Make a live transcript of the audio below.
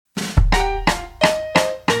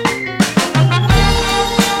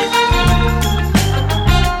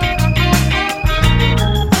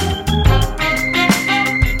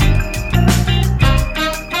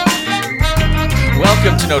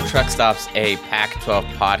Truck Stops, a Pac-12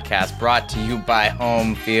 podcast brought to you by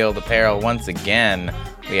Home Field Apparel. Once again,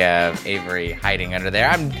 we have Avery hiding under there.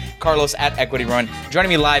 I'm Carlos at Equity Run. Joining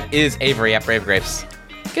me live is Avery at Brave Grapes.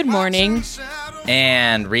 Good morning.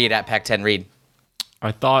 And Reed at Pac-10 Reed.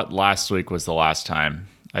 I thought last week was the last time.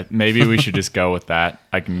 Maybe we should just go with that.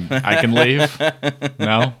 I can leave.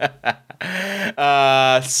 No?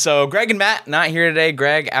 So Greg and Matt not here today.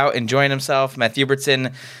 Greg out enjoying himself. Matt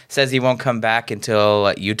Hubertson says he won't come back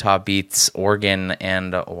until Utah beats Oregon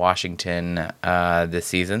and Washington this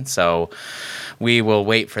season. So we will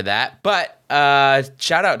wait for that. But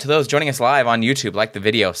shout out to those joining us live on YouTube. Like the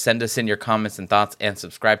video. Send us in your comments and thoughts and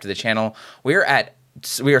subscribe to the channel. We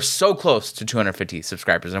are so close to 250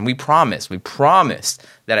 subscribers, and we promised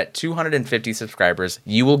that at 250 subscribers,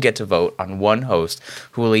 you will get to vote on one host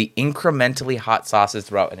who will eat incrementally hot sauces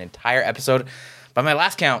throughout an entire episode. By my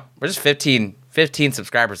last count, we're just 15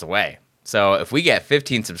 subscribers away. So if we get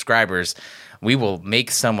 15 subscribers, we will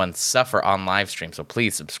make someone suffer on live stream. So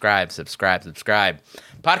please subscribe.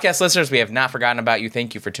 Podcast listeners, we have not forgotten about you.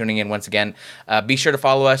 Thank you for tuning in once again. Be sure to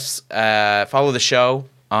follow us, follow the show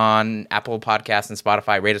on Apple Podcasts and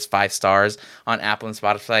Spotify. Rate us 5 stars on Apple and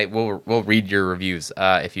Spotify. We'll read your reviews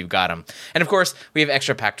if you've got them. And of course, we have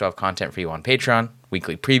extra Pac-12 content for you on Patreon.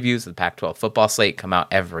 Weekly previews of the Pac-12 football slate come out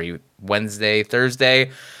every Wednesday,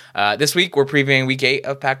 Thursday. This week, we're previewing Week 8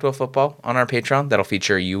 of Pac-12 football on our Patreon. That'll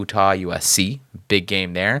feature Utah, USC. Big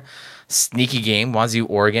game there. Sneaky game, Wazoo,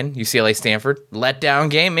 Oregon, UCLA, Stanford. Letdown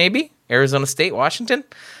game, maybe. Arizona State, Washington.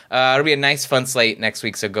 It'll be a nice, fun slate next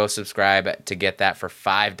week, so go subscribe to get that for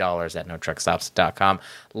 $5 at notruckstops.com.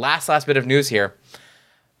 Last bit of news here.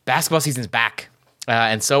 Basketball season's back,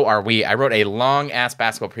 and so are we. I wrote a long-ass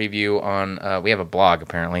basketball preview on, we have a blog,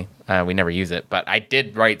 apparently. We never use it, but I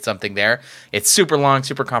did write something there. It's super long,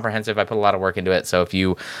 super comprehensive. I put a lot of work into it, so if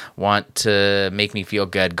you want to make me feel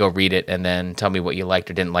good, go read it and then tell me what you liked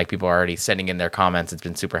or didn't like. People are already sending in their comments. It's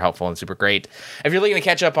been super helpful and super great. If you're looking to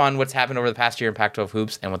catch up on what's happened over the past year in Pac-12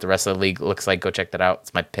 hoops and what the rest of the league looks like, go check that out.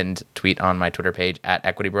 It's my pinned tweet on my Twitter page at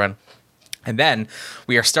EquityBrun. And then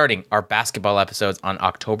we are starting our basketball episodes on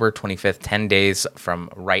October 25th, 10 days from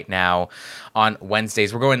right now on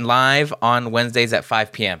Wednesdays. We're going live on Wednesdays at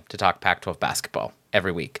 5 p.m. to talk Pac-12 basketball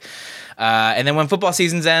every week. And then when football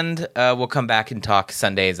seasons end, we'll come back and talk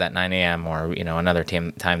Sundays at 9 a.m. or another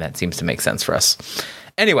time that seems to make sense for us.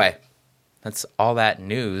 Anyway, that's all that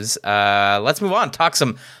news. Let's move on. Talk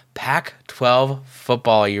some Pac-12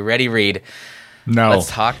 football. Are you ready, Reed? No.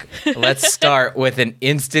 Let's start with an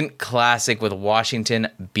instant classic with Washington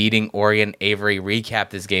beating Oregon. Avery, recap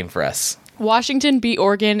this game for us. Washington beat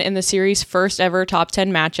Oregon in the series' first ever top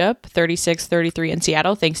 10 matchup, 36-33 in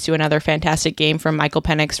Seattle, thanks to another fantastic game from Michael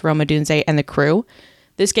Penix, Rome Odunze, and the crew.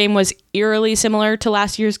 This game was eerily similar to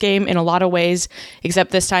last year's game in a lot of ways,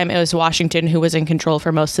 except this time it was Washington who was in control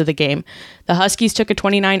for most of the game. The Huskies took a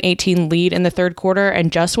 29-18 lead in the third quarter,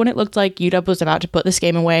 and just when it looked like UW was about to put this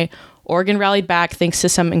game away, Oregon rallied back thanks to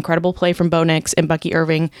some incredible play from Bo Nix and Bucky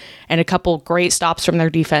Irving and a couple great stops from their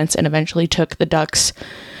defense, and eventually took the Ducks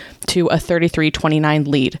to a 33-29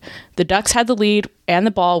 lead. The Ducks had the lead and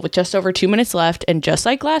the ball with just over 2 minutes left, and just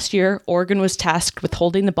like last year, Oregon was tasked with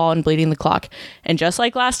holding the ball and bleeding the clock. And just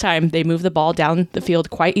like last time, they moved the ball down the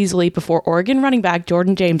field quite easily before Oregon running back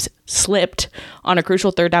Jordan James slipped on a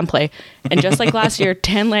crucial third down play. And just like last year,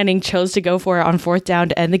 Dan Lanning chose to go for it on fourth down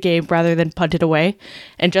to end the game rather than punt it away.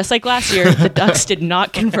 And just like last year, the Ducks did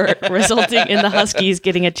not convert, resulting in the Huskies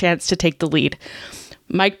getting a chance to take the lead.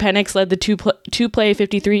 Mike Penix led the two-play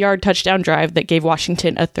 53-yard touchdown drive that gave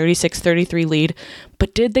Washington a 36-33 lead.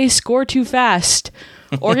 But did they score too fast?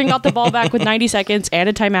 Oregon got the ball back with 90 seconds and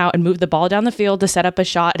a timeout and moved the ball down the field to set up a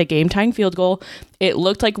shot at a game-tying field goal. It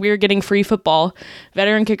looked like we were getting free football.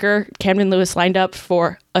 Veteran kicker Camden Lewis lined up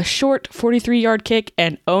for a short 43-yard kick,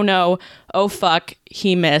 and oh no, oh fuck,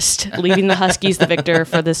 he missed, leaving the Huskies the victor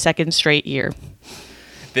for the second straight year.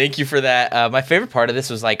 Thank you for that. My favorite part of this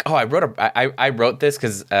was like, I wrote this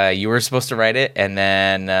because you were supposed to write it, and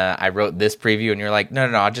then I wrote this preview, and you're like,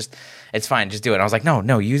 no, it's fine, just do it. And I was like,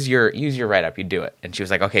 no, use your write up, you do it. And she was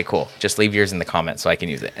like, okay, cool, just leave yours in the comments so I can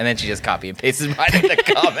use it. And then she just copy and pasted mine in the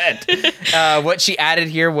comment. What she added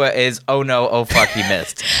here is, oh no, oh fuck, he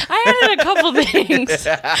missed. I added a couple things.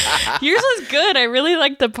 Yours was good. I really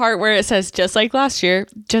liked the part where it says just like last year,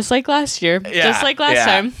 just like last year, just like last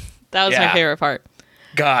time. That was my favorite part.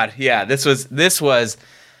 God, yeah, this was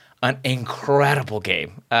an incredible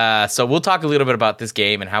game. So we'll talk a little bit about this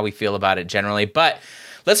game and how we feel about it generally. But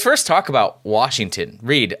let's first talk about Washington.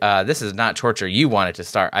 Reed, this is not torture. You wanted to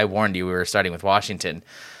start. I warned you we were starting with Washington.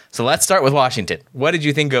 So let's start with Washington. What did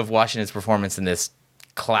you think of Washington's performance in this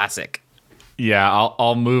classic? Yeah,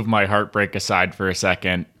 I'll move my heartbreak aside for a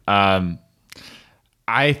second.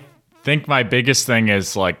 I think my biggest thing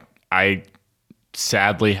is like I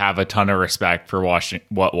sadly have a ton of respect for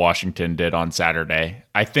what Washington did on Saturday.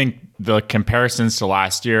 I think the comparisons to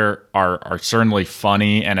last year are certainly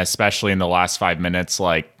funny, and especially in the last 5 minutes,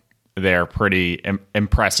 like they're pretty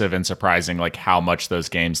impressive and surprising, like how much those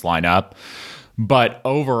games line up. But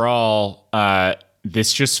overall,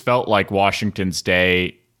 this just felt like Washington's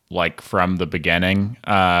day, like from the beginning.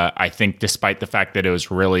 I think despite the fact that it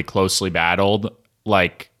was really closely battled,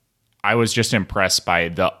 like I was just impressed by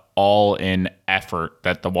the all-in effort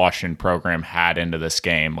that the Washington program had into this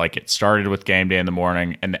game. Like it started with game day in the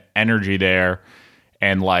morning and the energy there,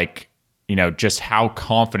 and like, you know, just how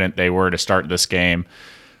confident they were to start this game,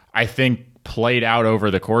 I think played out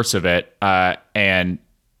over the course of it. And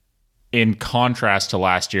in contrast to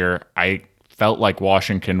last year, I felt like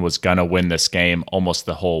Washington was going to win this game almost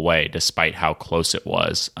the whole way, despite how close it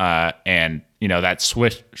was. And, you know, that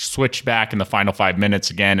switched back in the final 5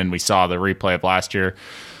 minutes again, and we saw the replay of last year.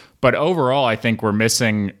 But overall, I think we're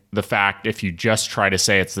missing the fact, if you just try to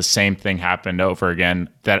say it's the same thing happened over again,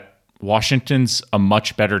 that Washington's a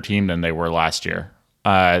much better team than they were last year.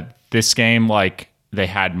 This game, like, they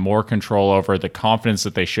had more control over the confidence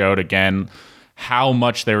that they showed. Again, how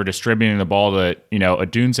much they were distributing the ball to, you know,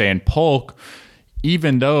 Odunze and Polk,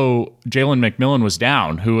 even though Jalen McMillan was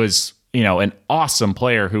down, who was, you know, an awesome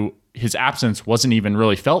player who his absence wasn't even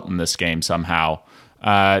really felt in this game somehow.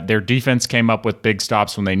 Their defense came up with big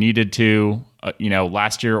stops when they needed to. You know,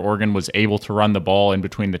 last year Oregon was able to run the ball in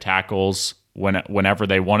between the tackles whenever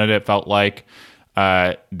they wanted it, felt like.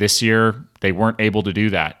 This year they weren't able to do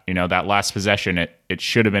that. You know, that last possession, it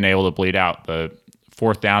should have been able to bleed out. The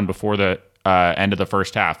fourth down before the end of the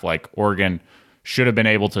first half, like Oregon should have been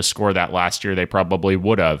able to score that last year. They probably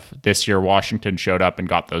would have. This year Washington showed up and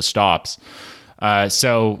got those stops.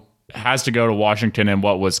 So it has to go to Washington in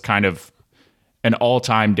what was kind of an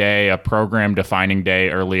all-time day, a program-defining day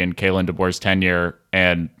early in Kalen DeBoer's tenure,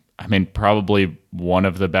 and I mean, probably one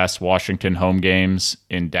of the best Washington home games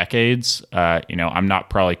in decades. You know, I'm not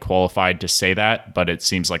probably qualified to say that, but it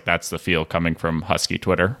seems like that's the feel coming from Husky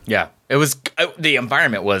Twitter. Yeah, it was. The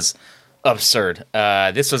environment was absurd.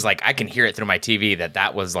 This was like, I can hear it through my TV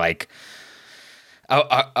that was like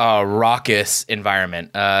a raucous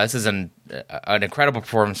environment. This is an incredible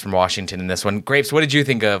performance from Washington in this one. Grapes, what did you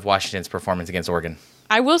think of Washington's performance against Oregon?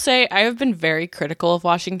 I will say I have been very critical of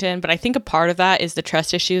Washington, but I think a part of that is the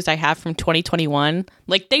trust issues I have from 2021.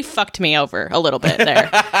 Like, they fucked me over a little bit there.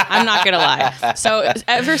 I'm not going to lie. So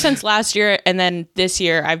ever since last year and then this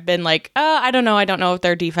year, I've been like, I don't know. I don't know if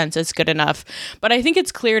their defense is good enough. But I think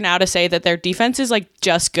it's clear now to say that their defense is like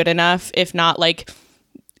just good enough, if not like,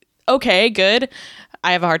 okay, good.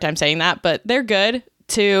 I have a hard time saying that, but they're good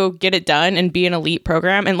to get it done and be an elite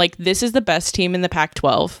program. And like, this is the best team in the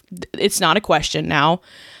Pac-12. It's not a question now.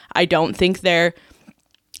 I don't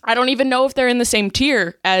even know if they're in the same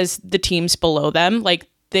tier as the teams below them. Like,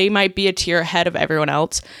 they might be a tier ahead of everyone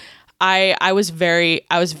else. I was very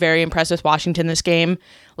impressed with Washington this game.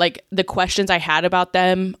 Like, the questions I had about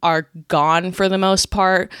them are gone for the most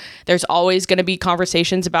part. There's always going to be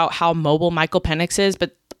conversations about how mobile Michael Penix is,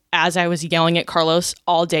 but as I was yelling at Carlos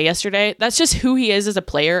all day yesterday, that's just who he is as a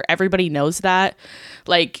player. Everybody knows that.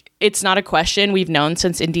 Like, it's not a question. We've known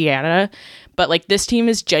since Indiana. But, like, this team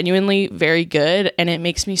is genuinely very good, and it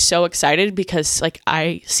makes me so excited because, like,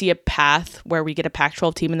 I see a path where we get a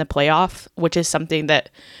Pac-12 team in the playoff, which is something that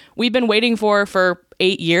we've been waiting for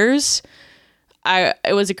 8 years.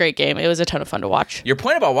 It was a great game. It was a ton of fun to watch. Your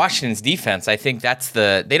point about Washington's defense, I think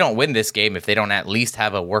they don't win this game if they don't at least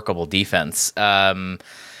have a workable defense.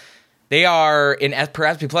 They are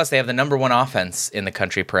per SP Plus. They have the number 1 offense in the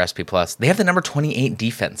country per SP Plus. They have the number 28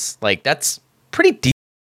 defense. Like, that's pretty deep.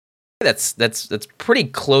 That's pretty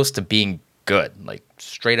close to being good. Like,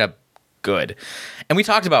 straight up good. And we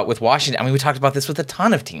talked about with Washington. I mean, we talked about this with a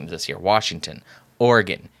ton of teams this year. Washington,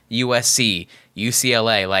 Oregon, USC,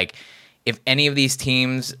 UCLA. Like, if any of these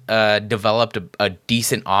teams developed a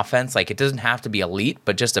decent offense, like, it doesn't have to be elite,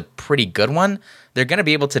 but just a pretty good one, they're going to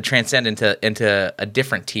be able to transcend into a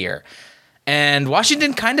different tier. And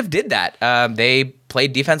Washington kind of did that. They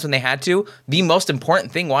played defense when they had to. The most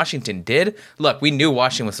important thing Washington did, look, we knew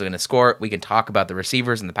Washington was going to score. We can talk about the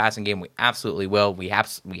receivers in the passing game. We absolutely will. We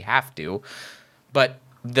have to. But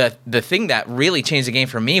the thing that really changed the game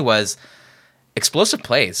for me was explosive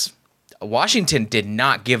plays. Washington did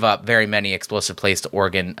not give up very many explosive plays to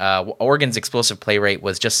Oregon. Oregon's explosive play rate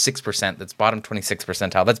was just 6%. That's bottom 26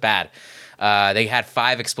 percentile. That's bad. They had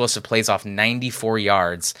 5 explosive plays off 94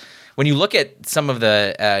 yards, when you look at some of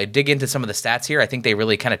the dig into some of the stats here, I think they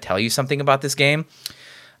really kind of tell you something about this game.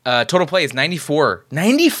 Total plays 94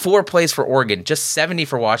 plays for Oregon, just 70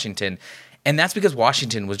 for Washington. And that's because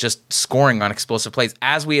Washington was just scoring on explosive plays,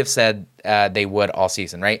 as we have said they would all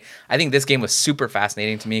season, right? I think this game was super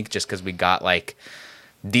fascinating to me just because we got like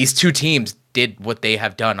these two teams did what they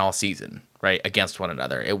have done all season, right, against one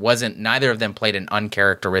another. It wasn't, neither of them played an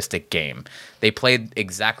uncharacteristic game. They played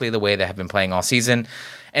exactly the way they have been playing all season.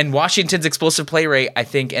 And Washington's explosive play rate, I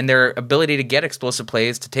think, and their ability to get explosive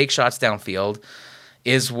plays, to take shots downfield,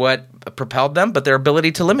 is what propelled them, but their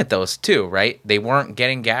ability to limit those too, right? They weren't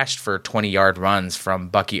getting gashed for 20-yard runs from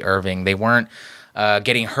Bucky Irving. They weren't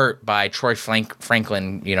getting hurt by Troy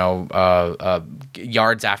Franklin,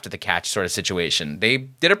 yards after the catch sort of situation. They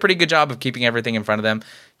did a pretty good job of keeping everything in front of them.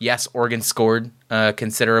 Yes, Oregon scored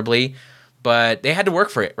considerably, but they had to work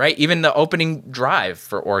for it, right? Even the opening drive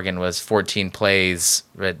for Oregon was 14 plays.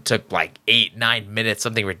 It took like 8-9 minutes,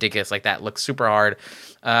 something ridiculous like that. Looked super hard.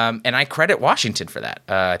 And I credit Washington for that.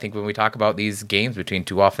 I think when we talk about these games between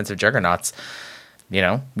two offensive juggernauts,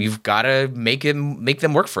 you've got to make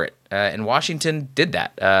them work for it. And Washington did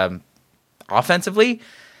that. Offensively,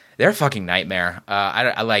 they're a fucking nightmare.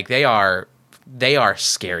 They are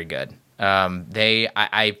scary good.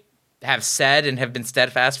 I have said and have been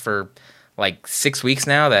steadfast for like 6 weeks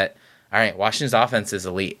now that, all right, Washington's offense is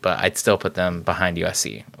elite, but I'd still put them behind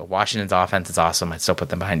USC. Washington's offense is awesome. I'd still put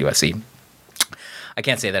them behind USC. I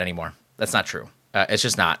can't say that anymore. That's not true. It's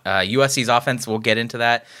just not. USC's offense, we'll get into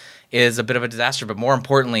that, is a bit of a disaster. But more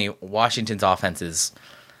importantly, Washington's offense is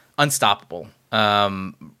unstoppable.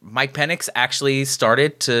 Mike Penix actually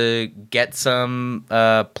started to get some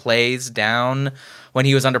plays down when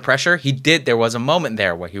he was under pressure. There was a moment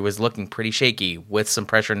there where he was looking pretty shaky with some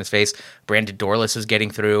pressure in his face. Brandon Dorlus was getting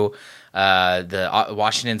through.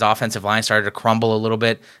 Washington's offensive line started to crumble a little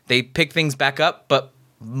bit. They picked things back up, but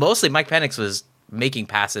mostly Mike Penix was making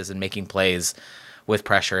passes and making plays with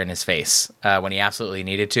pressure in his face when he absolutely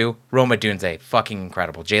needed to. Roma Dunze, fucking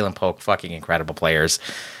incredible. Jalen Polk, fucking incredible players.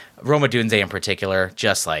 Roma Dunze in particular,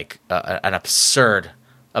 just like an absurd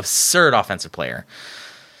offensive player.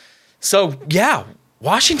 So, yeah,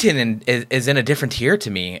 Washington is in a different tier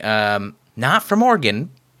to me. Not from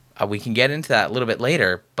Oregon. We can get into that a little bit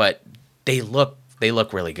later, but they look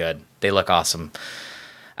really good. They look awesome.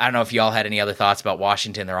 I don't know if y'all had any other thoughts about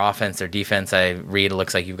Washington, their offense, their defense. It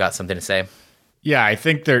looks like you've got something to say. Yeah, I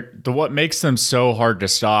think what makes them so hard to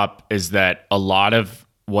stop is that a lot of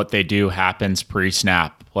what they do happens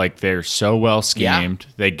pre-snap. Like, they're so well schemed.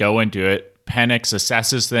 Yeah. They go into it. Penix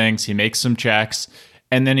assesses things. He makes some checks.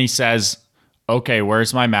 And then he says, okay,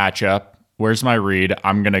 where's my matchup? Where's my read?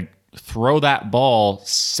 I'm going to throw that ball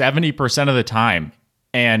 70% of the time.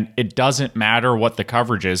 And it doesn't matter what the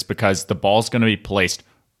coverage is because the ball's going to be placed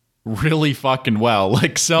really fucking well.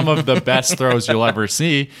 Like some of the best throws you'll ever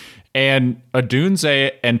see. And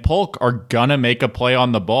Odunze and Polk are going to make a play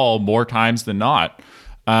on the ball more times than not.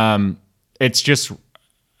 It's just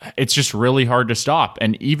really hard to stop.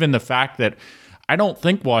 And even the fact that I don't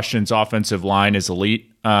think Washington's offensive line is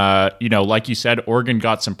elite. Like you said, Oregon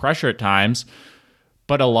got some pressure at times,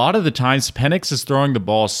 but a lot of the times Penix is throwing the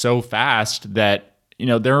ball so fast that,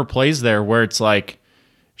 there are plays there where it's like,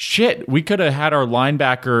 shit, we could have had our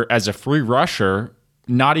linebacker as a free rusher,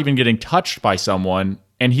 not even getting touched by someone,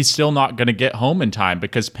 and he's still not going to get home in time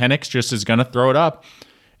because Penix just is going to throw it up.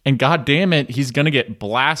 And God damn it, he's going to get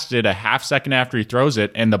blasted a half second after he throws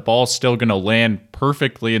it, and the ball's still going to land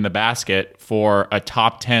perfectly in the basket for a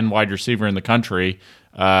top 10 wide receiver in the country,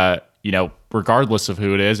 regardless of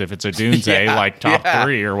who it is, if it's a Dunze, top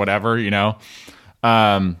 3 or whatever,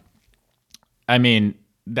 I mean,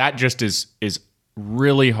 that just is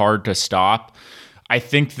really hard to stop. I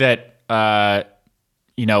think that,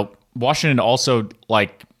 Washington also,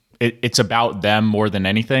 it's about them more than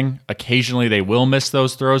anything. Occasionally they will miss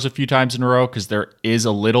those throws a few times in a row because there is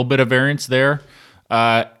a little bit of variance there.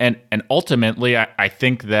 And ultimately, I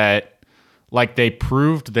think that, they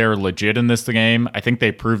proved they're legit in this game. I think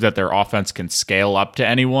they proved that their offense can scale up to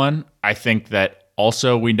anyone. I think that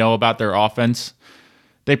also we know about their offense.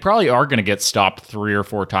 They probably are going to get stopped 3 or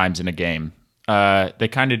 4 times in a game. They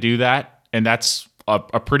kind of do that, and that's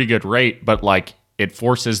a pretty good rate, but it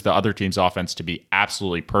forces the other team's offense to be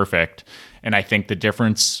absolutely perfect. And I think the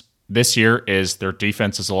difference this year is their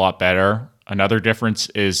defense is a lot better. Another difference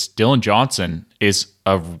is Dylan Johnson is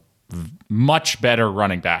a much better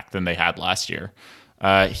running back than they had last year.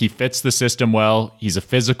 He fits the system well. He's a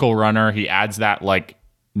physical runner. He adds that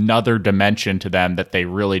another dimension to them that they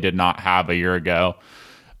really did not have a year ago.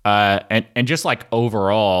 And just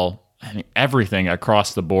overall, I mean, everything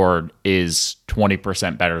across the board is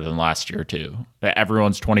 20% better than last year too.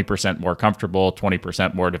 Everyone's 20% more comfortable,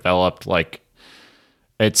 20% more developed. Like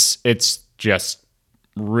it's just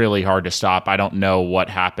really hard to stop. I don't know what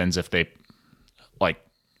happens if they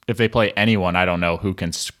play anyone. I don't know who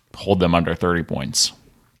can hold them under 30 points.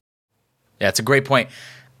 Yeah, it's a great point.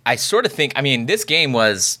 I sort of think, I mean, this game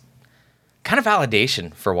was kind of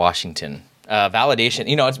validation for Washington. Validation,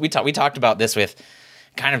 we talked about this with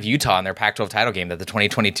kind of Utah in their Pac-12 title game, that the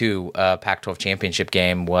 2022 Pac-12 championship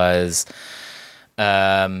game was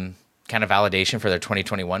kind of validation for their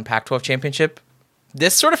 2021 Pac-12 championship.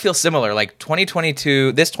 This sort of feels similar. Like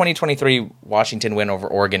 2023 Washington win over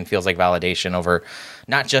Oregon feels like validation over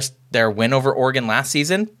not just their win over Oregon last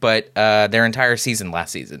season, but their entire season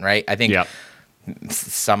last season, right? I think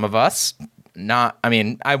some of us,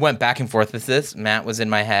 I went back and forth with this. Matt was in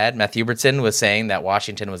my head. Matt Hubertson was saying that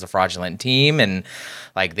Washington was a fraudulent team and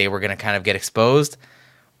like they were going to kind of get exposed.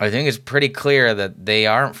 I think it's pretty clear that they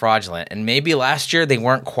aren't fraudulent. And maybe last year they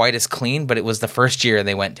weren't quite as clean, but it was the first year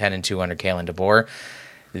they went 10-2 under Kalen DeBoer.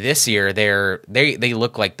 This year they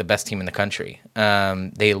look like the best team in the country.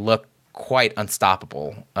 They look quite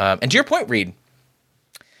unstoppable. And to your point, Reed,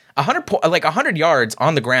 100 yards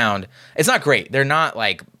on the ground, it's not great. They're not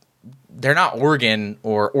Oregon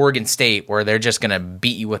or Oregon State where they're just going to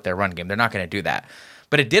beat you with their run game. They're not going to do that.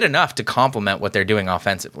 But it did enough to complement what they're doing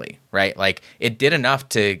offensively, right? Like it did enough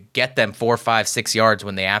to get them 4, 5, 6 yards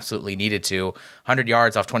when they absolutely needed to. 100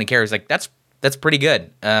 yards off 20 carries, like that's pretty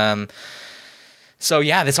good. So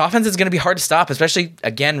yeah, this offense is going to be hard to stop, especially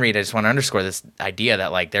again, Reed. I just want to underscore this idea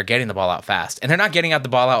that like they're getting the ball out fast, and they're not getting out the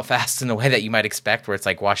ball out fast in the way that you might expect, where it's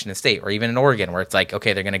like Washington State or even in Oregon, where it's like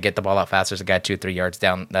okay, they're going to get the ball out fast. There's a guy 2-3 yards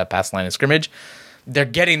down the past line of scrimmage. They're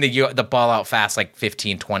getting the ball out fast, like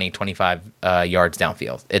 15, 20, 25 yards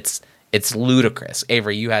downfield. It's ludicrous.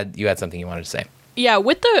 Avery, you had something you wanted to say. Yeah, I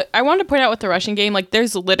wanted to point out with the rushing game, like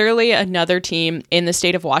there's literally another team in the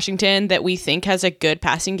state of Washington that we think has a good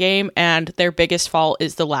passing game, and their biggest fault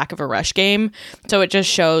is the lack of a rush game. So it just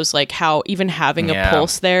shows like how even having a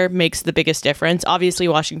pulse there makes the biggest difference. Obviously,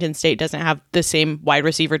 Washington State doesn't have the same wide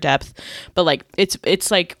receiver depth, but like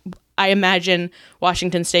it's like I imagine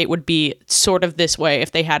Washington State would be sort of this way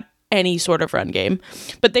if they had any sort of run game.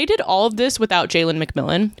 But they did all of this without Jalen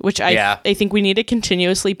McMillan, which I think we need to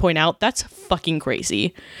continuously point out. That's fucking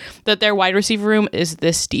crazy that their wide receiver room is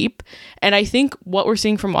this deep. And I think what we're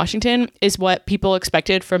seeing from Washington is what people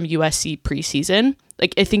expected from USC preseason.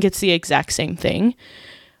 Like, I think it's the exact same thing.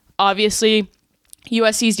 Obviously,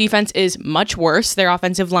 USC's defense is much worse. Their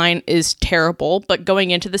offensive line is terrible. But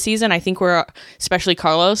going into the season, I think especially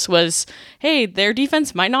Carlos was, hey, their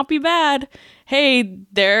defense might not be bad. Hey,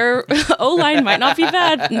 their O-line might not be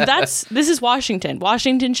bad. This is Washington.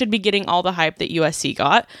 Washington should be getting all the hype that USC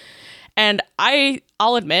got. And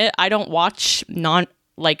I'll admit, I don't watch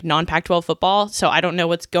non-Pac-12 football, so I don't know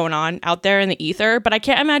what's going on out there in the ether. But I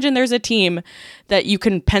can't imagine there's a team that you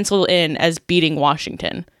can pencil in as beating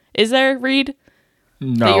Washington. Is there, Reed?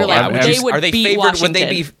 No, you're like, are they beat favored? Washington. Would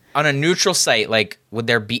they be on a neutral site? Like, would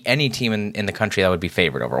there be any team in the country that would be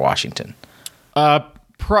favored over Washington?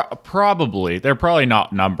 Probably. They're probably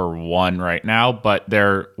not number one right now, but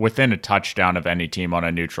they're within a touchdown of any team on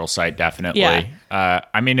a neutral site. Definitely. Yeah.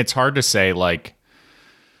 I mean, it's hard to say. Like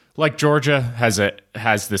Georgia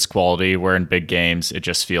has this quality where in big games it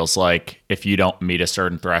just feels like if you don't meet a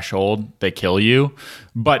certain threshold, they kill you.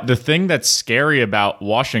 But the thing that's scary about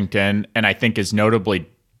Washington, and I think is notably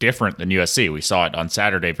different than USC, we saw it on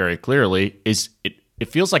Saturday very clearly, is it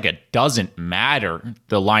feels like it doesn't matter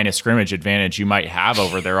the line of scrimmage advantage you might have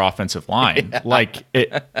over their offensive line. Like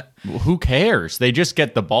who cares? They just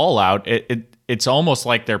get the ball out. It's almost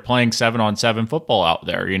like they're playing 7-on-7 football out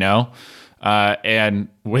there, you know? And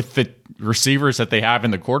with the receivers that they have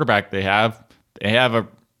and the quarterback they have a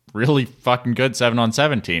really fucking good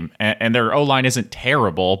 7-on-7 team. And their O-line isn't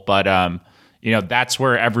terrible, but that's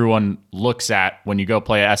where everyone looks at when you go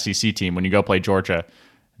play a SEC team, when you go play Georgia.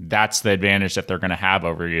 That's the advantage that they're going to have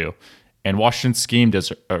over you. And Washington's scheme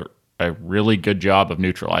does a really good job of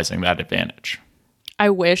neutralizing that advantage. I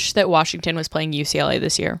wish that Washington was playing UCLA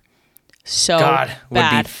this year. So God,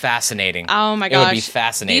 bad. Would be fascinating. Oh my gosh. It would be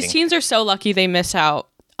fascinating. These teams are so lucky they miss out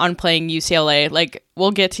on playing UCLA. Like, we'll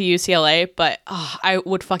get to UCLA, but I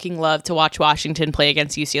would fucking love to watch Washington play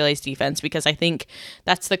against UCLA's defense, because I think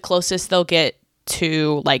that's the closest they'll get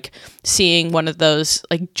to like seeing one of those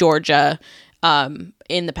like Georgia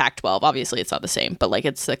in the Pac-12. Obviously it's not the same, but like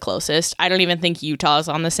it's the closest. I don't even think Utah is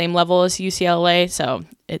on the same level as UCLA, so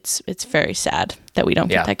it's very sad that we don't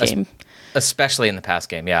get that game. Especially in the pass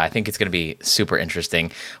game. Yeah, I think it's going to be super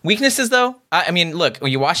interesting. Weaknesses, though? I mean, look,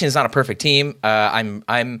 Washington's not a perfect team. I'm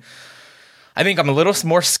I think I'm a little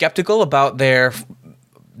more skeptical about their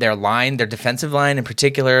line, their defensive line in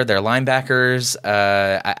particular, their linebackers.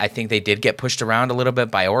 I think they did get pushed around a little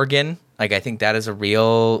bit by Oregon. Like, I think that is a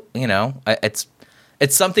real, it's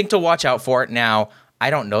something to watch out for. Now, I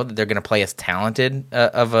don't know that they're going to play as talented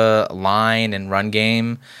of a line and run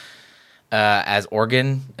game as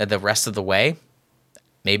Oregon the rest of the way.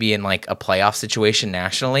 Maybe in like a playoff situation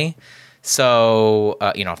nationally. So,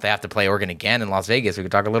 if they have to play Oregon again in Las Vegas, we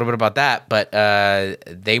could talk a little bit about that. But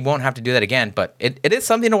they won't have to do that again. But it is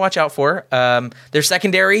something to watch out for. Their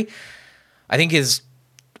secondary, I think,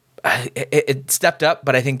 it stepped up,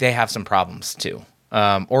 but I think they have some problems too.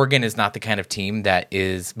 Oregon is not the kind of team that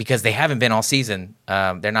is, because they haven't been all season,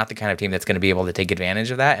 they're not the kind of team that's going to be able to take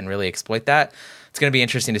advantage of that and really exploit that. It's going to be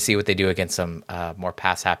interesting to see what they do against some more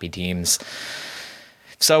pass-happy teams.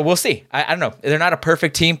 So we'll see. I don't know. They're not a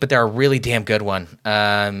perfect team, but they're a really damn good one.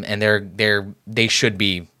 And they should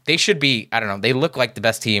be. I don't know. They look like the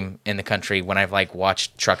best team in the country. When I've like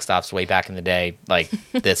watched truck stops way back in the day, like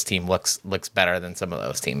this team looks better than some of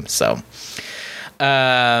those teams. So,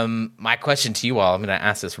 my question to you all, I'm going to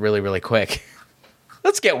ask this really, really quick.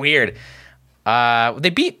 Let's get weird.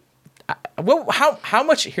 They beat. How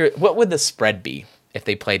much here? What would the spread be if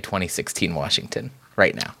they played 2016 Washington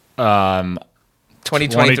right now?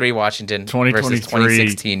 2023 Washington versus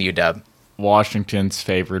 2016 UW. Washington's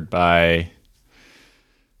favored by,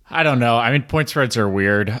 I don't know. I mean, point spreads are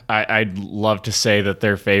weird. I'd love to say that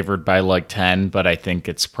they're favored by like 10, but I think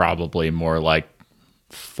it's probably more like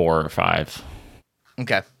 4 or 5.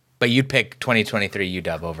 Okay. But you'd pick 2023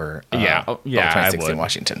 UW over 2016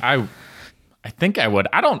 Washington. I think I would.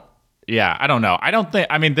 I don't know.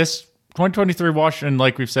 This 2023 Washington,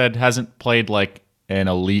 like we've said, hasn't played like an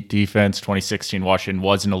elite defense. 2016 Washington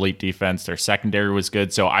was an elite defense. Their secondary was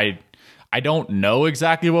good. So I don't know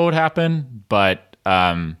exactly what would happen, but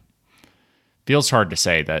feels hard to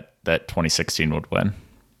say that 2016 would win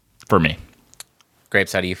for me.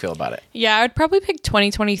 Grapes, how do you feel about it? Yeah, I would probably pick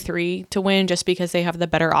 2023 to win just because they have the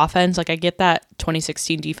better offense. Like, I get that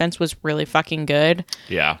 2016 defense was really fucking good.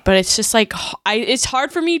 Yeah. But it's just like, it's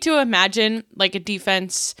hard for me to imagine like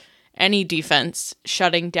any defense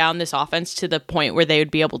shutting down this offense to the point where they would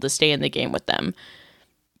be able to stay in the game with them.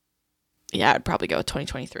 Yeah, I'd probably go with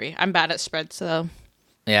 2023. I'm bad at spreads, though.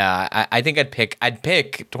 Yeah, I think I'd pick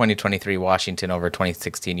 2023 Washington over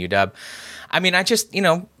 2016 UW. I mean,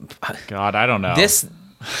 God, I don't know.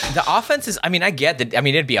 The offense is, I mean, I get that. I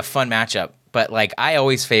mean, it'd be a fun matchup, but like, I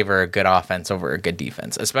always favor a good offense over a good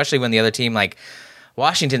defense, especially when the other team, like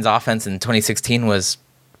Washington's offense in 2016 was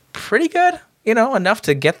pretty good. Enough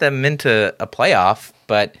to get them into a playoff,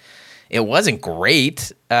 but it wasn't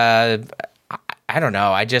great. I don't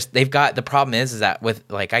know. They've got, the problem is that with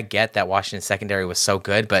like, I get that Washington secondary was so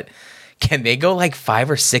good, but can they go like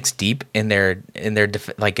 5 or 6 deep in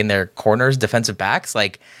their corners, defensive backs?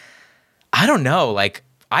 Like, I don't know. Like,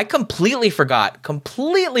 I completely forgot when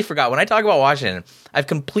I talk about Washington, I've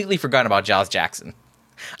completely forgotten about Giles Jackson.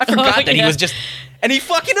 I forgot that he was just, and he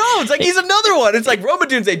fucking owns. Like, he's another one. It's like Rome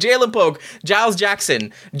Odunze, Jalen Polk, Giles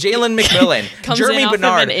Jackson, Jalen McMillan, Comes Jeremy in off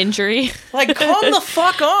Bernard. Of an injury. Like, calm the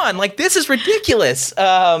fuck on. Like, this is ridiculous.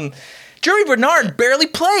 Jeremy Bernard barely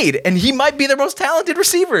played, and he might be their most talented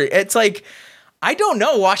receiver. It's like, I don't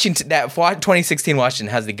know that 2016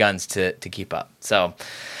 Washington has the guns to keep up. So,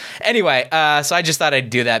 anyway, so I just thought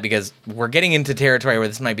I'd do that because we're getting into territory where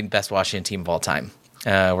this might be the best Washington team of all time.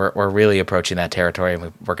 We're really approaching that territory, and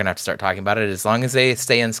we're going to have to start talking about it as long as they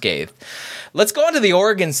stay unscathed. Let's go on to the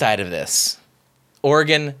Oregon side of this.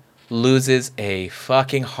 Oregon loses a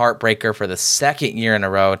fucking heartbreaker for the second year in a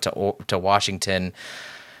row to Washington.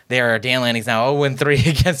 Dan Lanning's now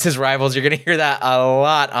 0-3 against his rivals. You're going to hear that a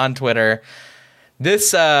lot on Twitter.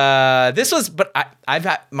 This was, but I've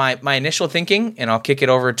had my initial thinking, and I'll kick it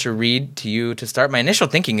over to Reed, to you to start. My initial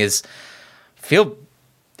thinking is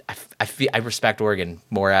I respect Oregon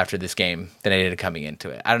more after this game than I did coming into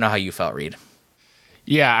it. I don't know how you felt, Reed.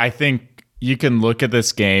 Yeah, I think you can look at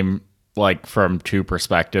this game like from 2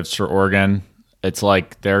 perspectives for Oregon. It's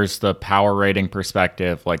like there's the power rating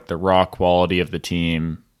perspective, like the raw quality of the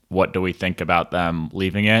team. What do we think about them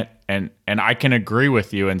leaving it? And I can agree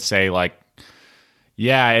with you and say, like,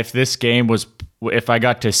 yeah, if I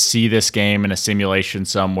got to see this game in a simulation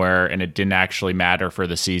somewhere and it didn't actually matter for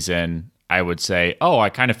the season, I would say, oh, I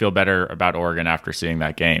kind of feel better about Oregon after seeing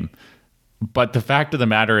that game. But the fact of the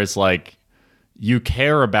matter is, like, you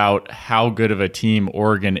care about how good of a team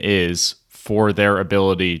Oregon is for their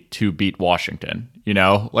ability to beat Washington.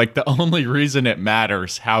 Like, the only reason it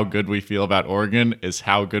matters how good we feel about Oregon is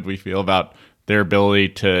how good we feel about their ability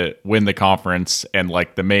to win the conference, and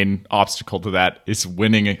like the main obstacle to that is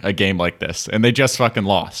winning a game like this, and they just fucking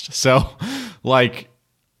lost. So like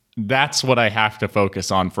that's what I have to focus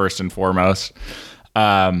on first and foremost.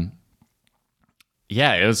 Yeah,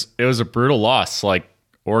 it was a brutal loss. Like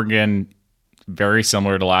Oregon, very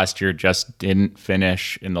similar to last year, just didn't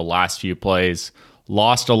finish in the last few plays.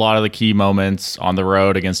 Lost a lot of the key moments on the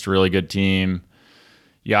road against a really good team.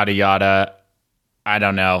 Yada yada. I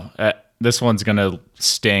don't know. This one's gonna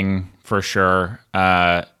sting for sure.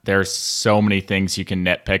 There's so many things you can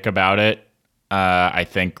nitpick about it. I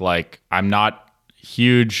think like I'm not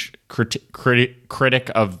huge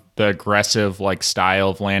critic of the aggressive like style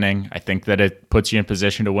of Lanning. I think that it puts you in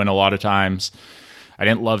position to win a lot of times. I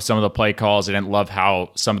didn't love some of the play calls. I didn't love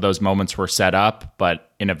how some of those moments were set up,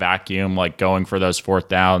 but in a vacuum, like going for those fourth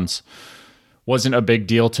downs wasn't a big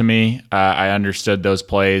deal to me. I understood those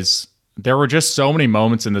plays. There were just so many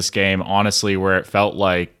moments in this game, honestly, where it felt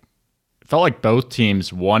like both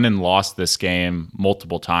teams won and lost this game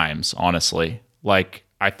multiple times, honestly. Like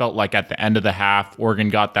I felt like at the end of the half, Oregon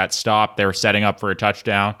got that stop. They were setting up for a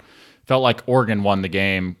touchdown. Felt like Oregon won the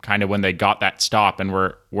game kind of when they got that stop and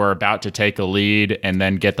were about to take a lead and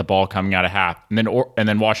then get the ball coming out of half. And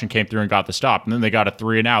then Washington came through and got the stop. And then they got a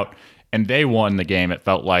 3-and-out and they won the game, it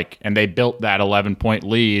felt like. And they built that 11-point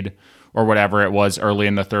lead or whatever it was early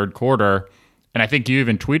in the third quarter. And I think you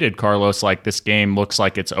even tweeted, Carlos, like this game looks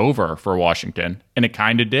like it's over for Washington. And it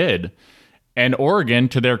kind of did. And Oregon,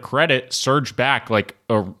 to their credit, surged back like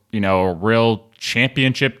a real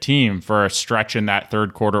championship team for a stretch in that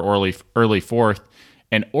third quarter, early fourth.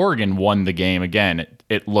 And Oregon won the game again.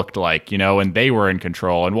 It looked like, and they were in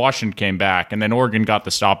control. And Washington came back, and then Oregon got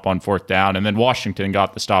the stop on fourth down, and then Washington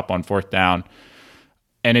got the stop on fourth down.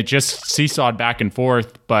 And it just seesawed back and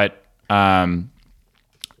forth. But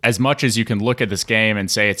as much as you can look at this game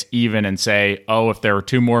and say it's even and say, oh, if there were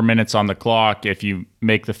 2 more minutes on the clock, if you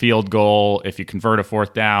make the field goal, if you convert a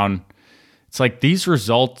fourth down, it's like these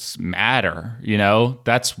results matter,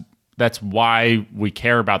 That's why we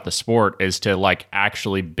care about the sport, is to like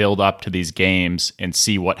actually build up to these games and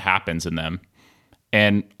see what happens in them.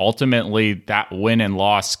 And ultimately that win and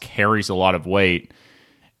loss carries a lot of weight.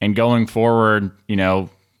 And going forward,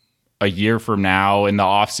 a year from now in the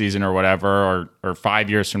offseason or whatever, or 5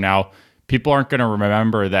 years from now, people aren't going to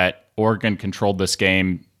remember that Oregon controlled this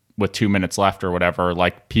game with 2 minutes left or whatever.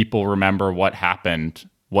 Like people remember what happened,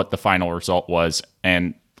 what the final result was.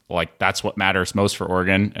 And like, that's what matters most for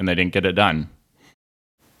Oregon, and they didn't get it done.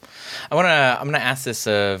 I'm gonna ask this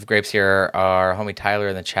of Grapes here. Our homie Tyler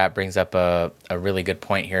in the chat brings up a really good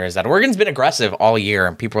point here, is that Oregon's been aggressive all year,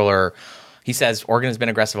 and he says Oregon has been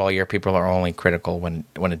aggressive all year. People are only critical when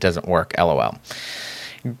it doesn't work. LOL.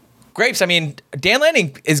 Grapes, I mean, Dan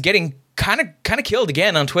Lanning is getting kind of killed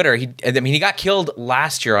again on Twitter. He got killed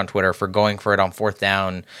last year on Twitter for going for it on fourth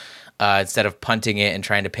down instead of punting it and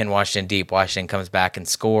trying to pin Washington deep. Washington comes back and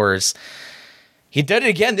scores. He did it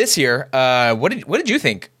again this year. What did you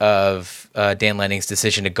think of Dan Lanning's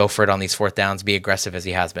decision to go for it on these fourth downs, be aggressive as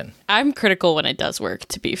he has been? I'm critical when it does work,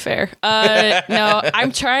 to be fair. No,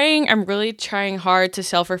 I'm really trying hard to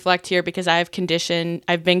self-reflect here, because I've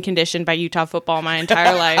been conditioned by Utah football my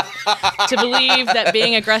entire life to believe that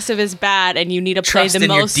being aggressive is bad and you need to play the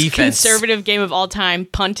most conservative game of all time,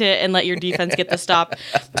 punt it and let your defense get the stop.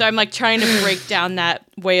 So I'm like trying to break down that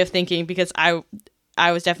way of thinking, because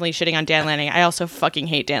I was definitely shitting on Dan Lanning. I also fucking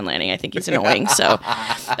hate Dan Lanning. I think he's annoying. So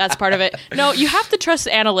that's part of it. No, you have to trust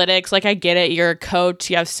the analytics. Like, I get it. You're a coach.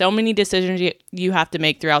 You have so many decisions you have to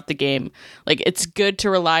make throughout the game. Like, it's good to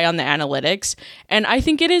rely on the analytics. And I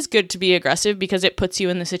think it is good to be aggressive, because it puts you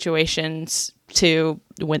in the situations to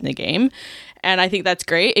win the game. And I think that's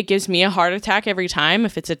great. It gives me a heart attack every time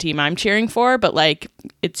if it's a team I'm cheering for, but like,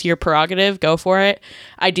 it's your prerogative. Go for it.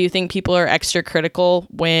 I do think people are extra critical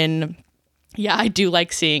when... Yeah, I do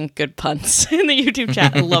like seeing good punts in the YouTube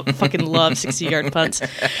chat. I fucking love 60-yard punts.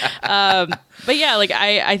 But yeah, like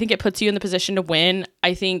I think it puts you in the position to win.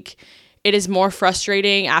 I think it is more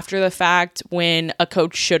frustrating after the fact when a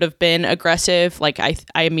coach should have been aggressive. Like I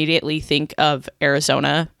immediately think of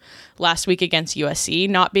Arizona last week against USC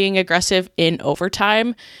not being aggressive in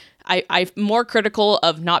overtime. I'm more critical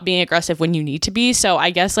of not being aggressive when you need to be. So I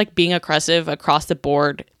guess like being aggressive across the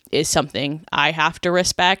board is something I have to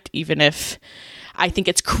respect, even if I think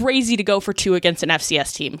it's crazy to go for 2 against an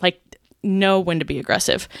FCS team. Like, know when to be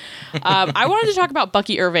aggressive. I wanted to talk about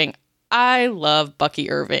Bucky Irving. I love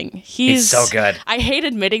Bucky Irving. He's so good. I hate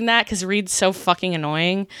admitting that because Reed's so fucking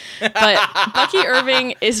annoying. But Bucky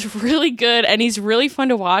Irving is really good and he's really fun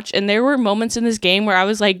to watch. And there were moments in this game where I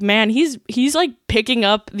was like, man, he's like picking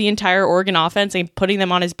up the entire Oregon offense and putting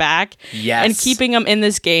them on his back. Yes. And keeping them in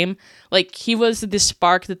this game. Like, he was the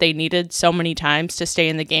spark that they needed so many times to stay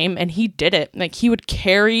in the game. And he did it. Like, he would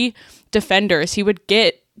carry defenders. He would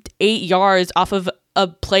get 8 yards off of a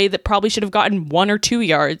play that probably should have gotten 1 or 2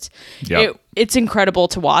 yards. Yep. It's incredible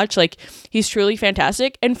to watch. Like, he's truly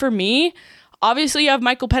fantastic. And for me, obviously you have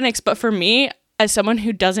Michael Penix, but for me, as someone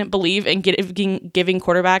who doesn't believe in giving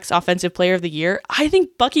quarterbacks offensive player of the year, I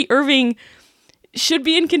think Bucky Irving should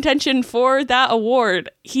be in contention for that award.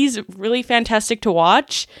 He's really fantastic to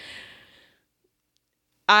watch.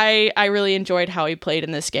 I really enjoyed how he played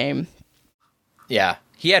in this game. Yeah.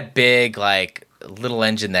 He had big, like, little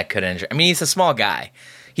engine that could injure. I mean, he's a small guy.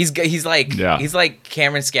 He's like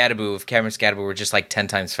Cameron Scadaboo if Cameron Scadaboo were just like 10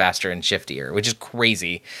 times faster and shiftier, which is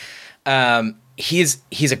crazy.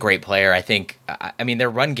 He's a great player. I think. I mean, their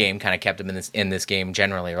run game kind of kept him in this game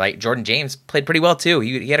generally, right? Jordan James played pretty well too.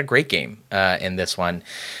 He had a great game in this one.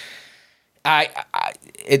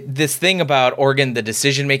 This thing about Oregon, the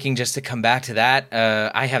decision making, just to come back to that,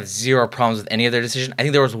 I have zero problems with any of their decision. I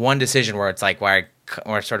think there was one decision where it's like where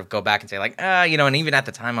I sort of go back and say like, and even at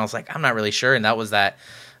the time I was like, I'm not really sure, and that was that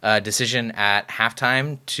decision at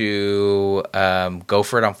halftime to go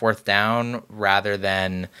for it on 4th down rather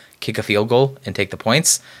than kick a field goal and take the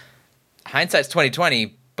points. Hindsight's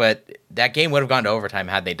 20/20, but that game would have gone to overtime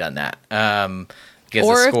had they done that.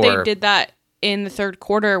 Or if they did that in the third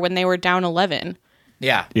quarter when they were down 11.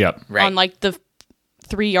 Yeah. Yep. Right. On like the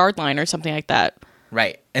 3-yard line or something like that.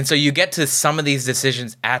 Right. And so you get to some of these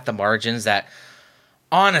decisions at the margins that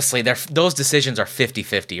honestly, those decisions are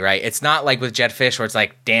 50-50, right? It's not like with Jedd Fisch where it's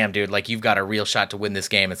like, damn, dude, like you've got a real shot to win this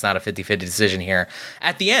game. It's not a 50-50 decision here.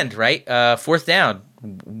 At the end, right? 4th down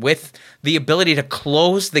with the ability to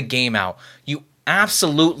close the game out. You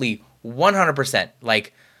absolutely 100%,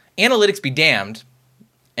 like, analytics be damned,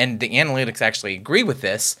 and the analytics actually agree with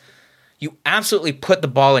this, you absolutely put the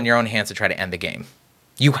ball in your own hands to try to end the game.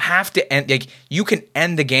 You have to end, like, you can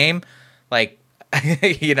end the game, like,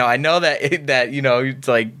 I know that it's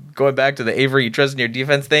like going back to the Avery, you trust in your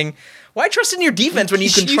defense thing. Why trust in your defense when you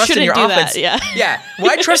can trust in your offense? That, yeah.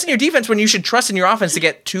 Why trust in your defense when you should trust in your offense to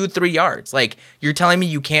get 2-3 yards? Like, you're telling me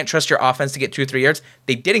you can't trust your offense to get 2-3 yards?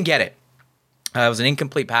 They didn't get it. It was an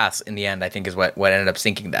incomplete pass in the end, I think, is what ended up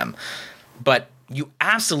sinking them. But you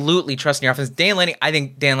absolutely trust in your offense. I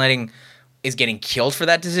think Dan Lanning is getting killed for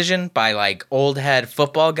that decision by like old head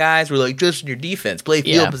football guys who are like, trust in your defense, play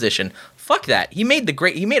field position. Fuck that. He made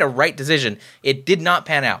a right decision. It did not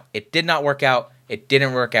pan out. It did not work out. It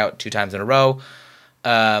didn't work out 2 times in a row.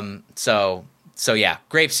 So yeah,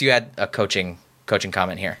 Grapes, you had a coaching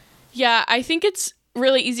comment here. Yeah, I think it's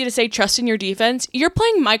really easy to say trust in your defense. You're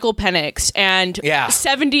playing Michael Penix and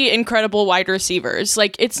 70 incredible wide receivers.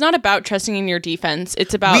 Like, it's not about trusting in your defense.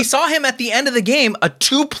 It's about... We saw him at the end of the game, a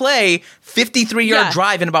 2-play, 53-yard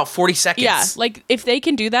drive in about 40 seconds. Yeah, like, if they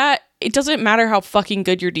can do that, it doesn't matter how fucking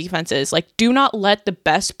good your defense is. Like, do not let the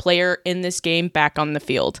best player in this game back on the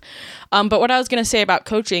field. But what I was going to say about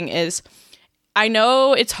coaching is, I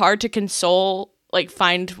know it's hard to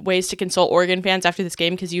find ways to console Oregon fans after this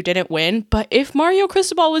game because you didn't win. But if Mario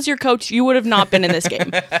Cristobal was your coach, you would have not been in this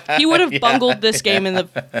game. He would have bungled this game in the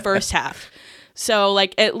first half. So,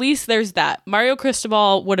 like, at least there's that. Mario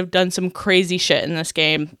Cristobal would have done some crazy shit in this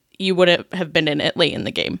game. You wouldn't have been in it late in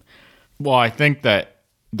the game. Well, I think that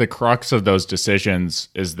the crux of those decisions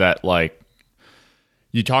is that, like,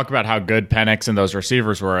 you talk about how good Penix and those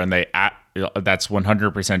receivers were, and that's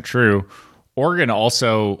 100% true. Oregon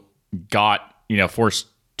also got, forced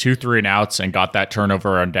 2 3-and-outs and got that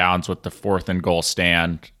turnover on downs with the 4th and goal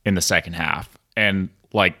stand in the second half. And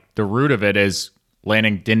like the root of it is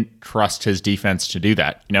Lanning didn't trust his defense to do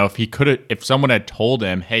that. If someone had told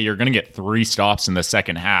him, hey, you're going to get 3 stops in the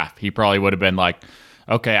second half, he probably would have been like,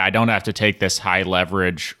 okay, I don't have to take this high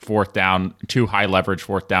leverage 4th down, 2 high leverage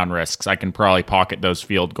 4th down risks. I can probably pocket those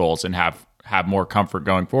field goals and have more comfort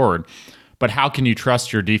going forward. But how can you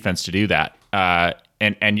trust your defense to do that?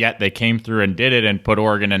 And yet they came through and did it and put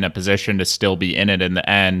Oregon in a position to still be in it in the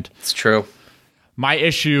end. It's true. My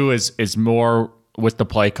issue is more with the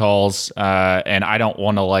play calls, and I don't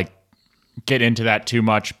want to get into that too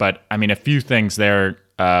much. But I mean, a few things there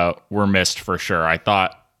were missed for sure. I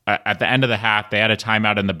thought at the end of the half they had a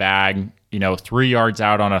timeout in the bag. 3 yards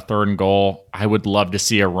out on a 3rd and goal. I would love to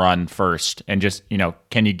see a run first and just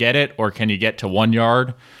can you get it or can you get to 1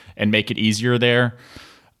 yard and make it easier there?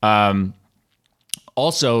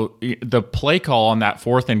 Also, the play call on that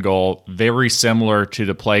 4th and goal, very similar to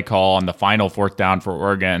the play call on the final 4th down for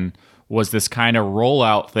Oregon, was this kind of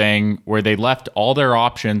rollout thing where they left all their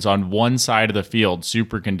options on one side of the field,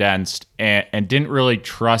 super condensed, and didn't really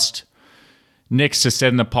trust Nix to sit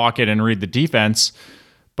in the pocket and read the defense.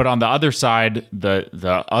 But on the other side,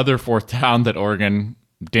 the other 4th down that Oregon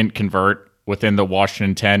didn't convert within the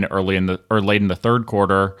Washington 10 late in the 3rd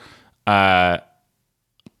quarter,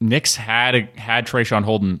 Nix had Trayshawn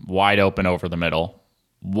Holden wide open over the middle,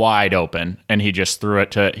 wide open, and he just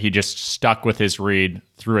stuck with his read,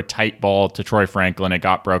 threw a tight ball to Troy Franklin. It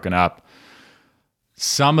got broken up.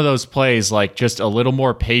 Some of those plays, like just a little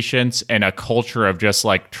more patience and a culture of just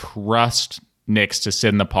like trust Nix to sit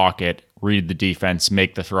in the pocket, read the defense,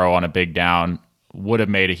 make the throw on a big down, would have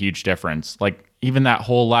made a huge difference. Like even that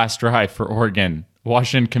whole last drive for Oregon,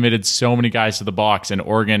 Washington committed so many guys to the box, and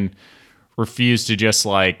Oregon refused to just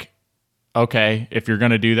like, okay, if you're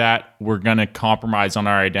going to do that, we're going to compromise on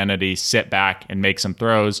our identity, sit back and make some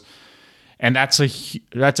throws. And that's a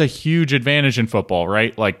huge advantage in football,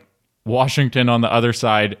 right? Like Washington on the other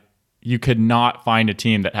side, you could not find a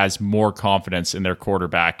team that has more confidence in their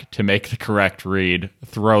quarterback to make the correct read,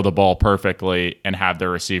 throw the ball perfectly, and have their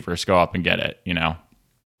receivers go up and get it, you know?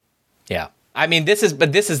 Yeah. I mean, this is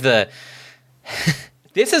the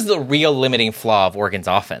this is the real limiting flaw of Oregon's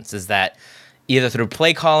offense, is that either through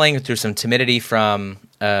play calling or through some timidity from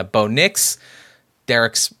Bo Nix,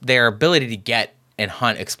 their ability to get and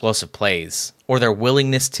hunt explosive plays, or their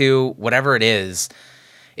willingness to, whatever it is,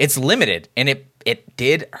 it's limited. And it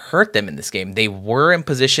did hurt them in this game. They were in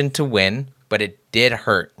position to win, but it did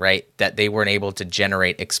hurt, right? That they weren't able to